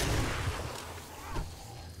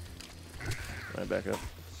 Right, back up.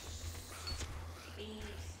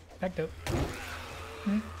 Backed up.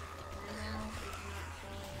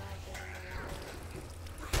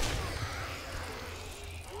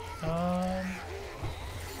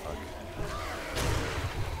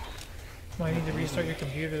 Might need to restart your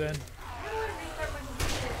computer then. I don't want to restart my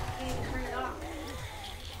computer. I can't even turn it off.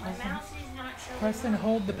 My mouse is not showing. Press and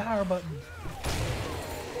hold the power button.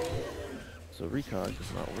 So recog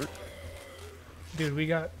does not work. Dude, we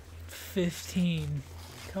got 15.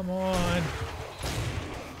 Come on.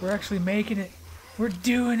 We're actually making it. We're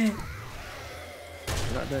doing it.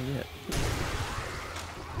 We're not done yet.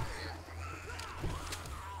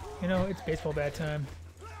 You know, it's baseball bat time.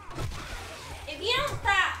 If you don't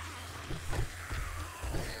stop.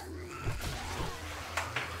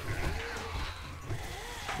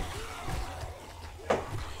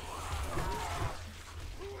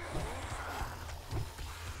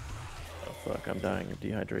 Oh fuck, I'm dying of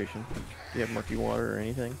dehydration. Do you have murky water or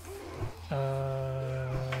anything?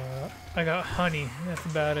 I got honey. That's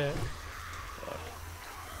about it. Fuck.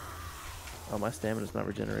 Oh, my stamina's not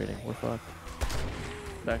regenerating. We're fucked.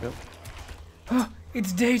 Back up. Oh,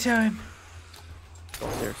 it's daytime. Go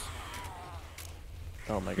upstairs.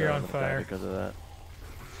 Oh my god, You're I'm on gonna die fire. because of that.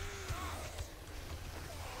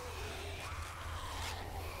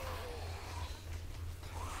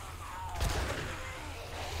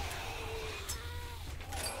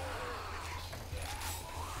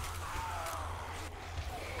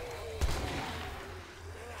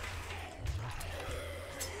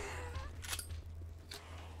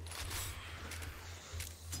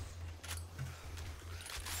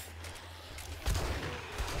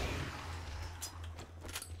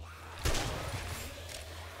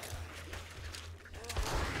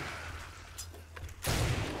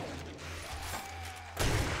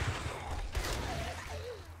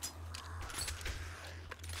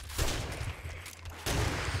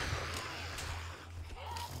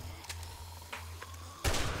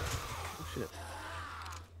 Oh shit.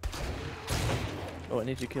 Oh, I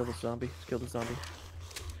need you to kill the zombie. Kill the zombie.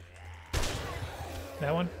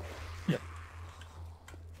 That one? Yep.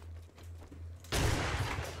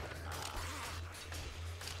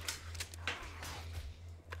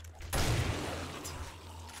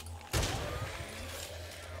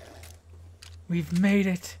 We've made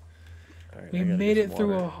it. Alright, We I gotta made get it some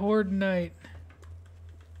through water. a horde night.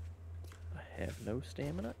 I have no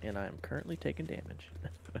stamina, and I am currently taking damage.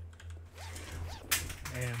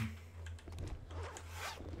 Damn.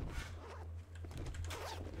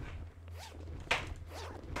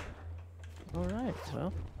 Alright,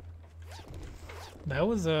 well. That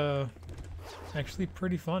was actually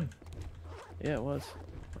pretty fun. Yeah, it was.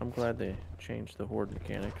 I'm glad they changed the horde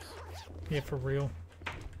mechanics. Yeah, for real.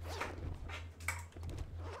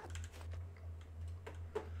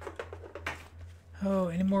 Oh,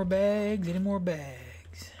 any more bags? Any more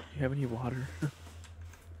bags? You have any water?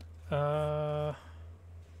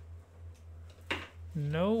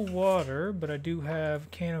 No water, but I do have a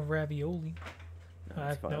can of ravioli.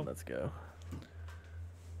 That's fine, nope. let's go.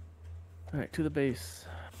 Alright, to the base.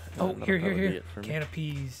 Oh, That'll here, probably be here. it for me. Can of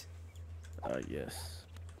peas. Yes.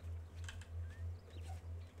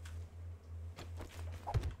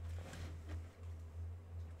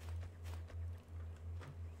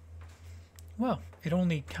 Well, it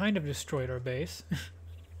only kind of destroyed our base.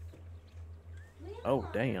 Oh,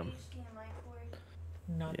 damn.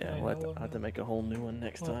 Not Yeah, that I we'll know of, have to no. make a whole new one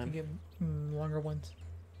next We'll have to time. get longer ones.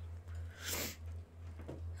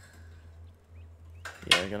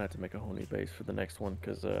 Yeah, I'm gonna have to make a whole new base for the next one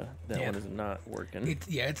because that Yeah. one is not working.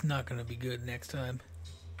 It's not gonna be good next time.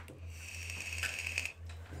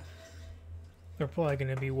 They're probably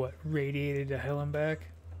gonna be what, radiated to hell and back.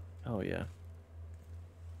 Oh yeah.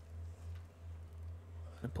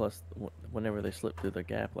 And plus, whenever they slip through the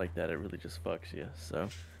gap like that, it really just fucks you. So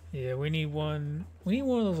Yeah, we need one. We need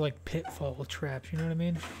one of those like pitfall traps. You know what I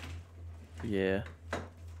mean? yeah,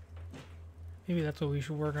 Maybe that's what we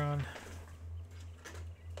should work on.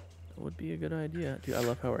 that would be a good idea. Dude, I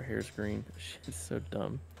love how our hair's green. Shit's so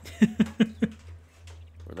dumb.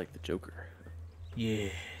 We're like the Joker.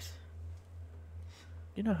 Yes.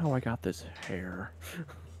 You know how I got this hair?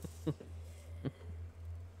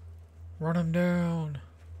 Run him down.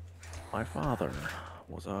 My father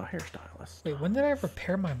was a hairstylist. Wait, when did I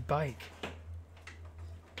repair my bike?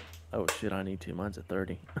 Oh shit, I need to. Mine's at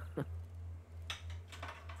 30.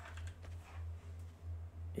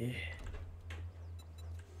 Yeah.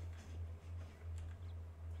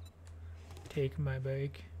 Take my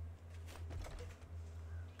bike.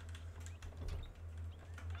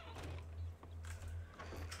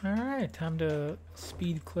 Alright, time to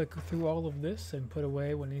speed click through all of this and put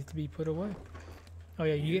away what needs to be put away. Oh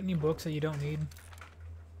yeah, you get any books that you don't need?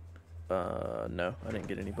 No, I didn't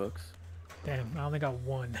get any books. Damn, I only got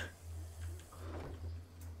one.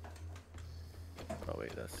 Oh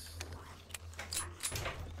wait, that's...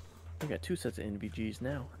 We got 2 sets of NVGs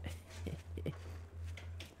now.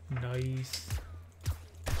 Nice.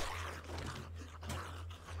 Is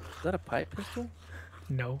that a pipe pistol?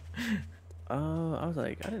 No. I was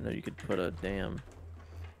like, I didn't know you could put a damn...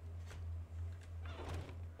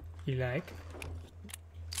 You like?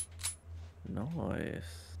 Nice.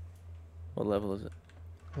 What level is it?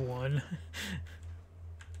 One.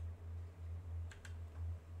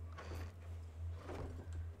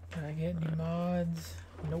 Can I get any mods?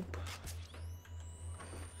 Nope.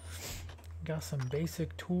 Got some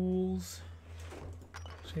basic tools.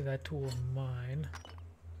 See, that tool is mine.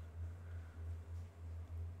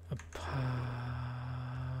 A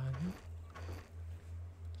pod.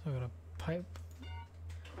 So I got a pipe.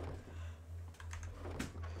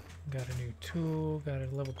 Got a new tool. Got a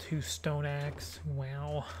level 2 stone axe.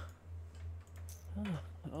 Wow.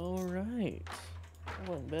 Oh, alright. That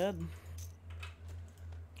wasn't bad.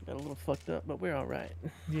 Got a little fucked up, but we're alright.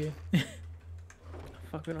 Yeah.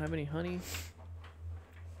 Fuck, we don't have any honey.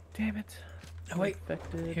 Damn it. Oh wait.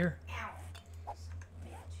 Infected. Here. Ow.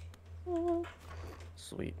 Bitch. Oh,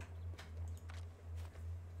 sweet.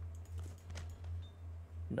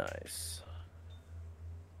 Nice.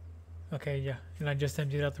 Okay, yeah. And I just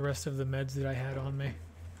emptied out the rest of the meds that I had on me.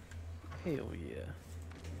 Hell yeah.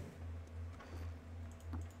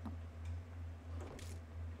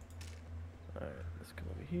 Alright, let's come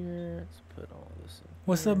over here. Let's put all this in.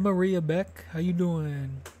 What's here. up, Maria Beck? How you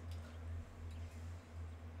doing?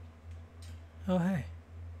 Oh, hey.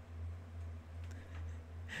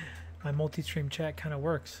 My multi-stream chat kind of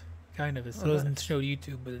works. Kind of. It still doesn't nice. show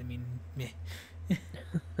YouTube, but I mean, meh.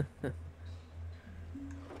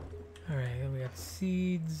 Alright, then we got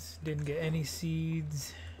seeds. Didn't get any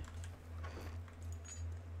seeds.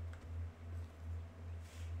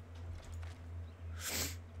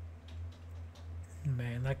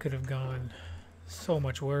 Man, that could have gone so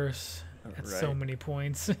much worse at so Right. many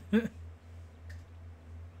points.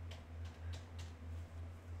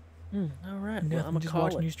 Alright, well, Nothing, I'm just call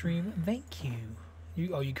watching it. you stream. Thank you.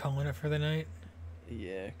 You calling it for the night?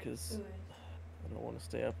 Yeah, because Good. I don't want to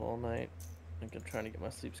stay up all night. I think I'm trying to get my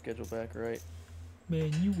sleep schedule back right.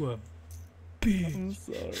 Man, you a I'm bitch.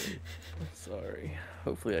 sorry. I'm sorry.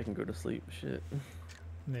 Hopefully I can go to sleep. Shit.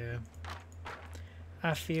 Yeah.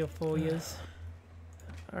 I feel for yous.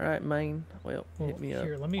 Alright, man. Well, Well, hit me up.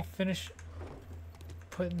 here, let me finish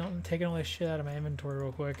taking all this shit out of my inventory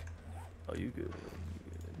real quick. Oh, you good.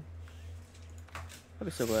 You good. I'll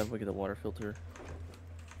be so glad we get the water filter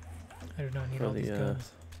I do not need For all these the,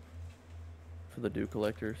 guns. for the dew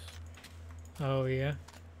collectors. Oh, yeah?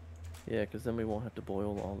 Yeah, because then we won't have to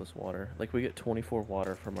boil all this water. Like, we get 24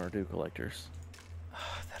 water from our dew collectors.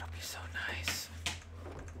 Oh, that'll be so nice.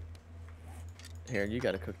 Here, you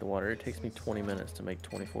gotta cook the water. It takes me 20 minutes to make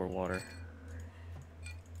 24 water.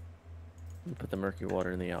 And put the murky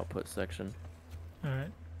water in the output section.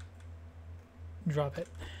 Alright. Drop it.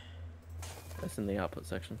 That's in the output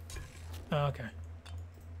section. Oh, okay.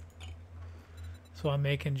 So I'm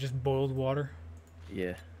making just boiled water.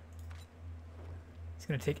 Yeah. It's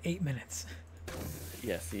gonna take 8 minutes.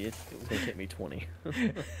 Yeah, see, it was gonna take me 20.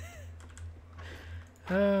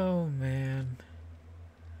 Oh, man.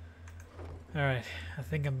 Alright, I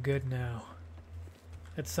think I'm good now.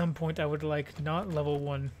 At some point, I would like not level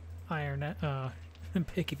 1 iron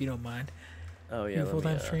pick, if you don't mind. Oh, yeah, You a let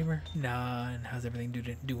full-time me, streamer? Nah, and how's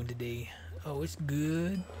everything doing today? Oh, it's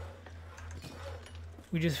good.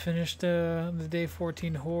 We just finished the day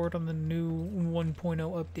 14 horde on the new 1.0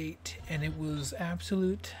 update, and it was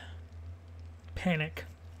absolute panic.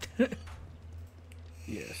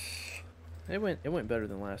 Yes. It went better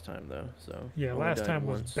than last time, though, so... Yeah, only last died time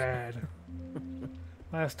was once. bad.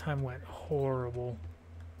 Last time went horrible.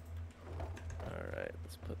 Alright,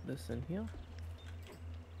 let's put this in here.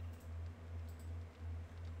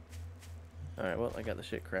 Alright, well, I got the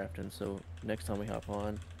shit crafting, so next time we hop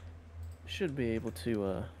on, should be able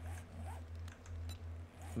to,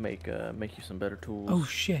 make you some better tools. Oh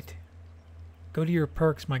shit. Go to your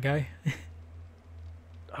perks, my guy.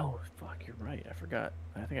 Oh, fuck, you're right, I forgot.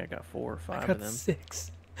 I think I got 4 or 5 I of got them.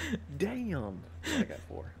 6. Damn! I got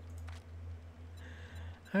 4.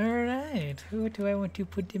 Alright, who do I want to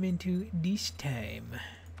put them into this time?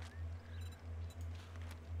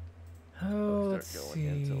 Oh, let's Start going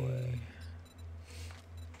into see.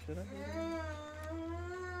 Should I?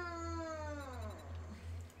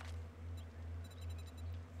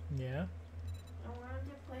 Yeah? I wanted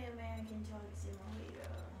to play American Truck Simulator.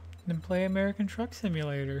 Then play American Truck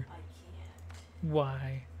Simulator. I can't.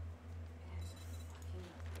 Why? It has a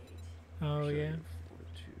fucking update. Oh, yeah. And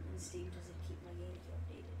Steve doesn't keep my games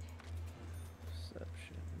updated.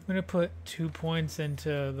 Perception. I'm gonna put 2 points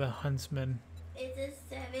into the Huntsman. It's a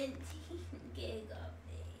 17 gig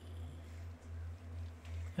update.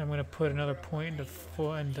 I'm gonna put another point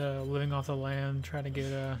into living off the land, try to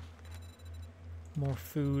get more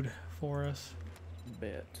food for us.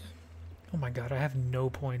 Bet. Oh my god, I have no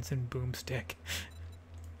points in Boomstick.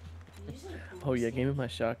 Oh yeah, give me my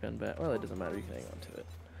shotgun back. Well, it doesn't matter. You can hang on to it.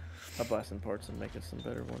 I'll buy some parts and make us some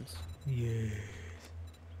better ones. Yes.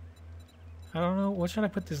 I don't know. What should I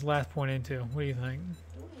put this last point into? What do you think?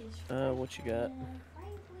 What you got?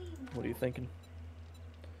 What are you thinking?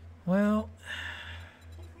 Well,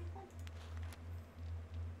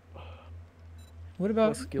 what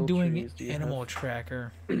about skill doing trees do you animal have?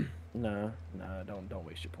 tracker? Nah, don't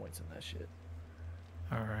waste your points in that shit.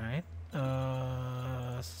 All right.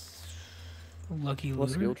 Lucky What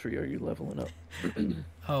skill looter. tree are you leveling up?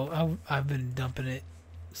 Oh, I've been dumping it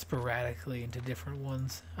sporadically into different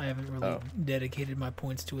ones. I haven't really dedicated my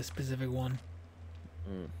points to a specific one.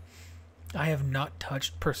 Mm. I have not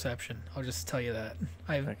touched perception. I'll just tell you that.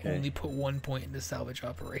 I've Okay. only put 1 point into salvage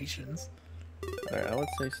operations. Alright, I would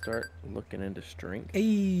say start looking into strength.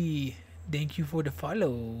 Hey, thank you for the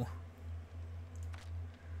follow.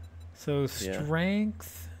 So Yeah.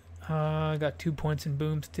 strength, I got 2 points in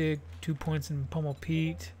Boomstick, 2 points in Pummel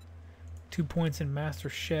Pete, 2 points in Master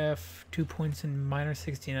Chef, 2 points in Minor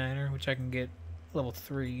 69er, which I can get level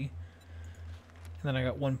 3. And then I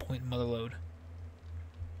got 1 point in Motherload.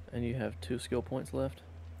 And you have 2 skill points left?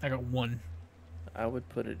 I got 1 I would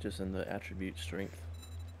put it just in the attribute strength.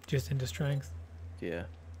 just into strength. Yeah.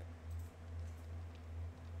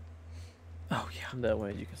 Oh, yeah. That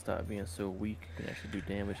way you can stop being so weak. You can actually do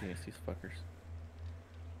damage against these fuckers.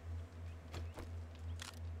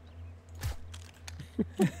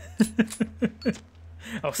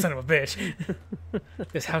 Oh, son of a bitch.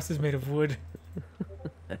 This house is made of wood.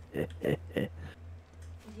 Did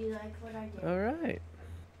you like what I did? Alright.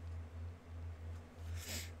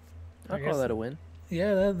 I I'll guess- call that a win.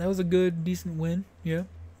 Yeah, that was a good, decent win. Yeah.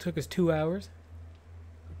 Took us 2 hours.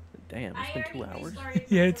 Damn, it's been 2 hours?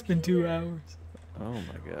 Yeah, it's been 2 hours. Oh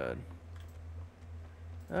my god.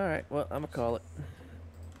 Alright, well, I'm gonna call it.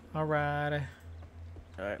 Alright.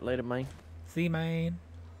 Alright, later, man. See, man.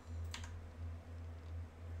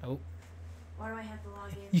 Oh, Why do I have to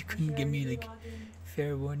log in? You Or couldn't should give I me, really like- log in?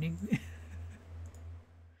 fair warning.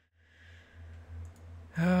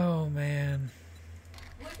 Oh, man.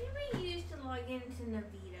 What did we use to log into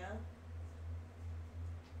Navita?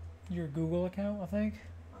 Your Google account, I think?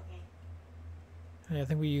 Okay. Yeah, I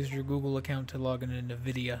think we used your Google account to log in into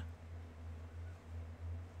NVIDIA.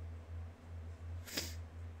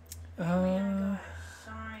 Oh my God, I gotta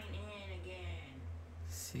sign in again.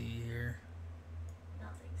 See here.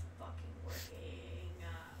 Nothing's fucking working.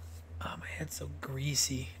 Oh, my head's so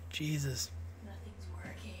greasy. Jesus. Nothing's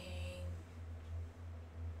working.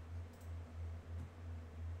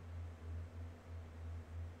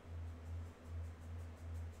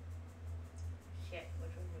 Shit,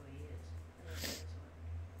 which one do we use? I don't know this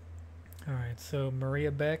one. Alright, so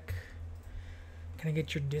Maria Beck. Can I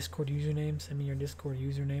get your Discord username? Send me your Discord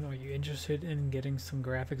username. Are you interested in getting some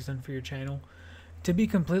graphics done for your channel? To be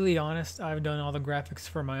completely honest, I've done all the graphics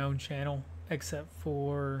for my own channel, except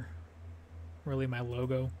for really my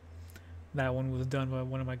logo. That one was done by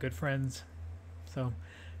one of my good friends. So,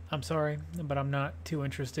 I'm sorry, but I'm not too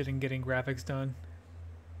interested in getting graphics done.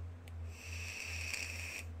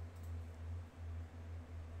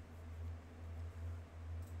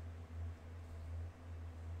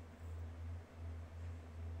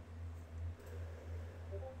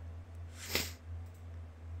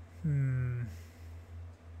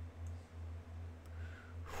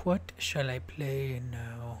 What shall I play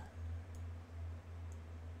now?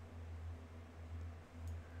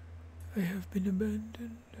 I have been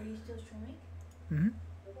abandoned. Are you still streaming? Hmm?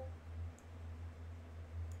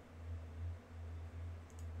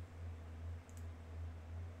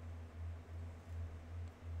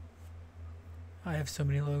 I have so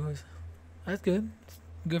many logos. That's good. It's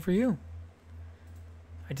good for you.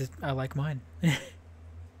 I like mine.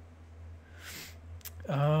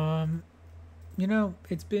 You know,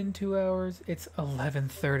 it's been 2 hours. It's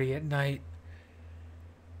 11:30 at night.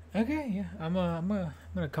 Okay, yeah, I'm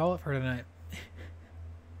gonna call it for tonight.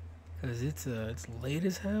 Cause it's late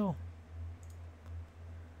as hell.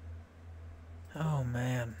 Oh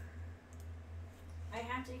man, I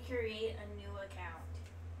have to create a new account.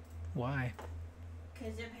 why?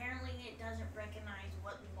 Because apparently it doesn't recognize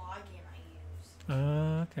what login I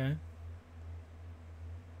use. Okay.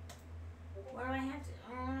 What do I have to...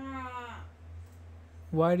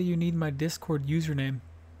 Why do you need my Discord username?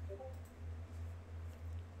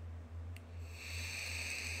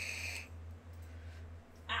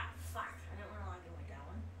 Fuck. I don't want to log in with that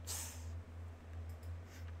one.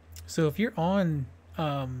 So if you're on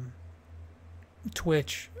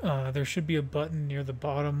Twitch, there should be a button near the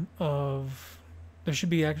bottom of... There should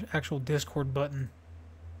be an actual Discord button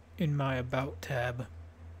in my About tab.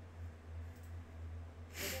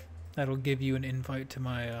 That'll give you an invite to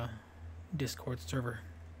my Discord server.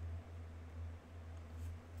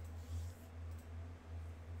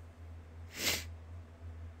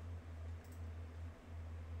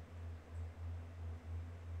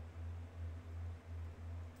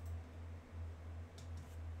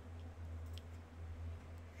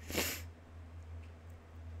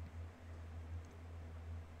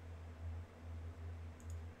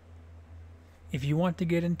 If you want to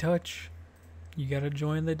get in touch, you gotta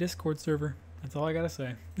join the Discord server. That's all I gotta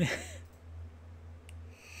say.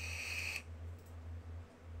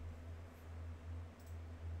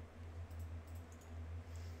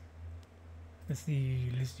 Let's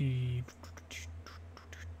see.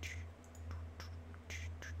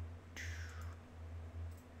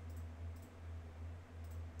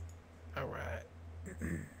 All right.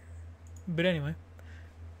 But anyway,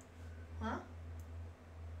 Huh?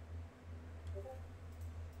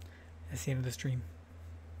 that's the end of the stream.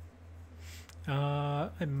 I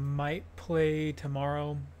might play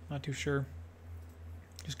tomorrow. Not too sure.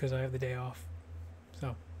 Just because I have the day off. So.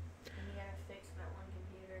 And you gotta fix that one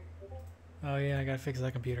computer. Oh yeah, I gotta fix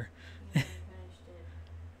that computer. You haven't finished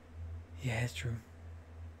it. Yeah, it's true.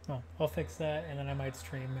 Well, I'll fix that and then I might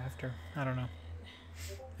stream after. I don't know.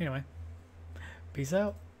 Anyway, peace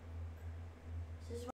out.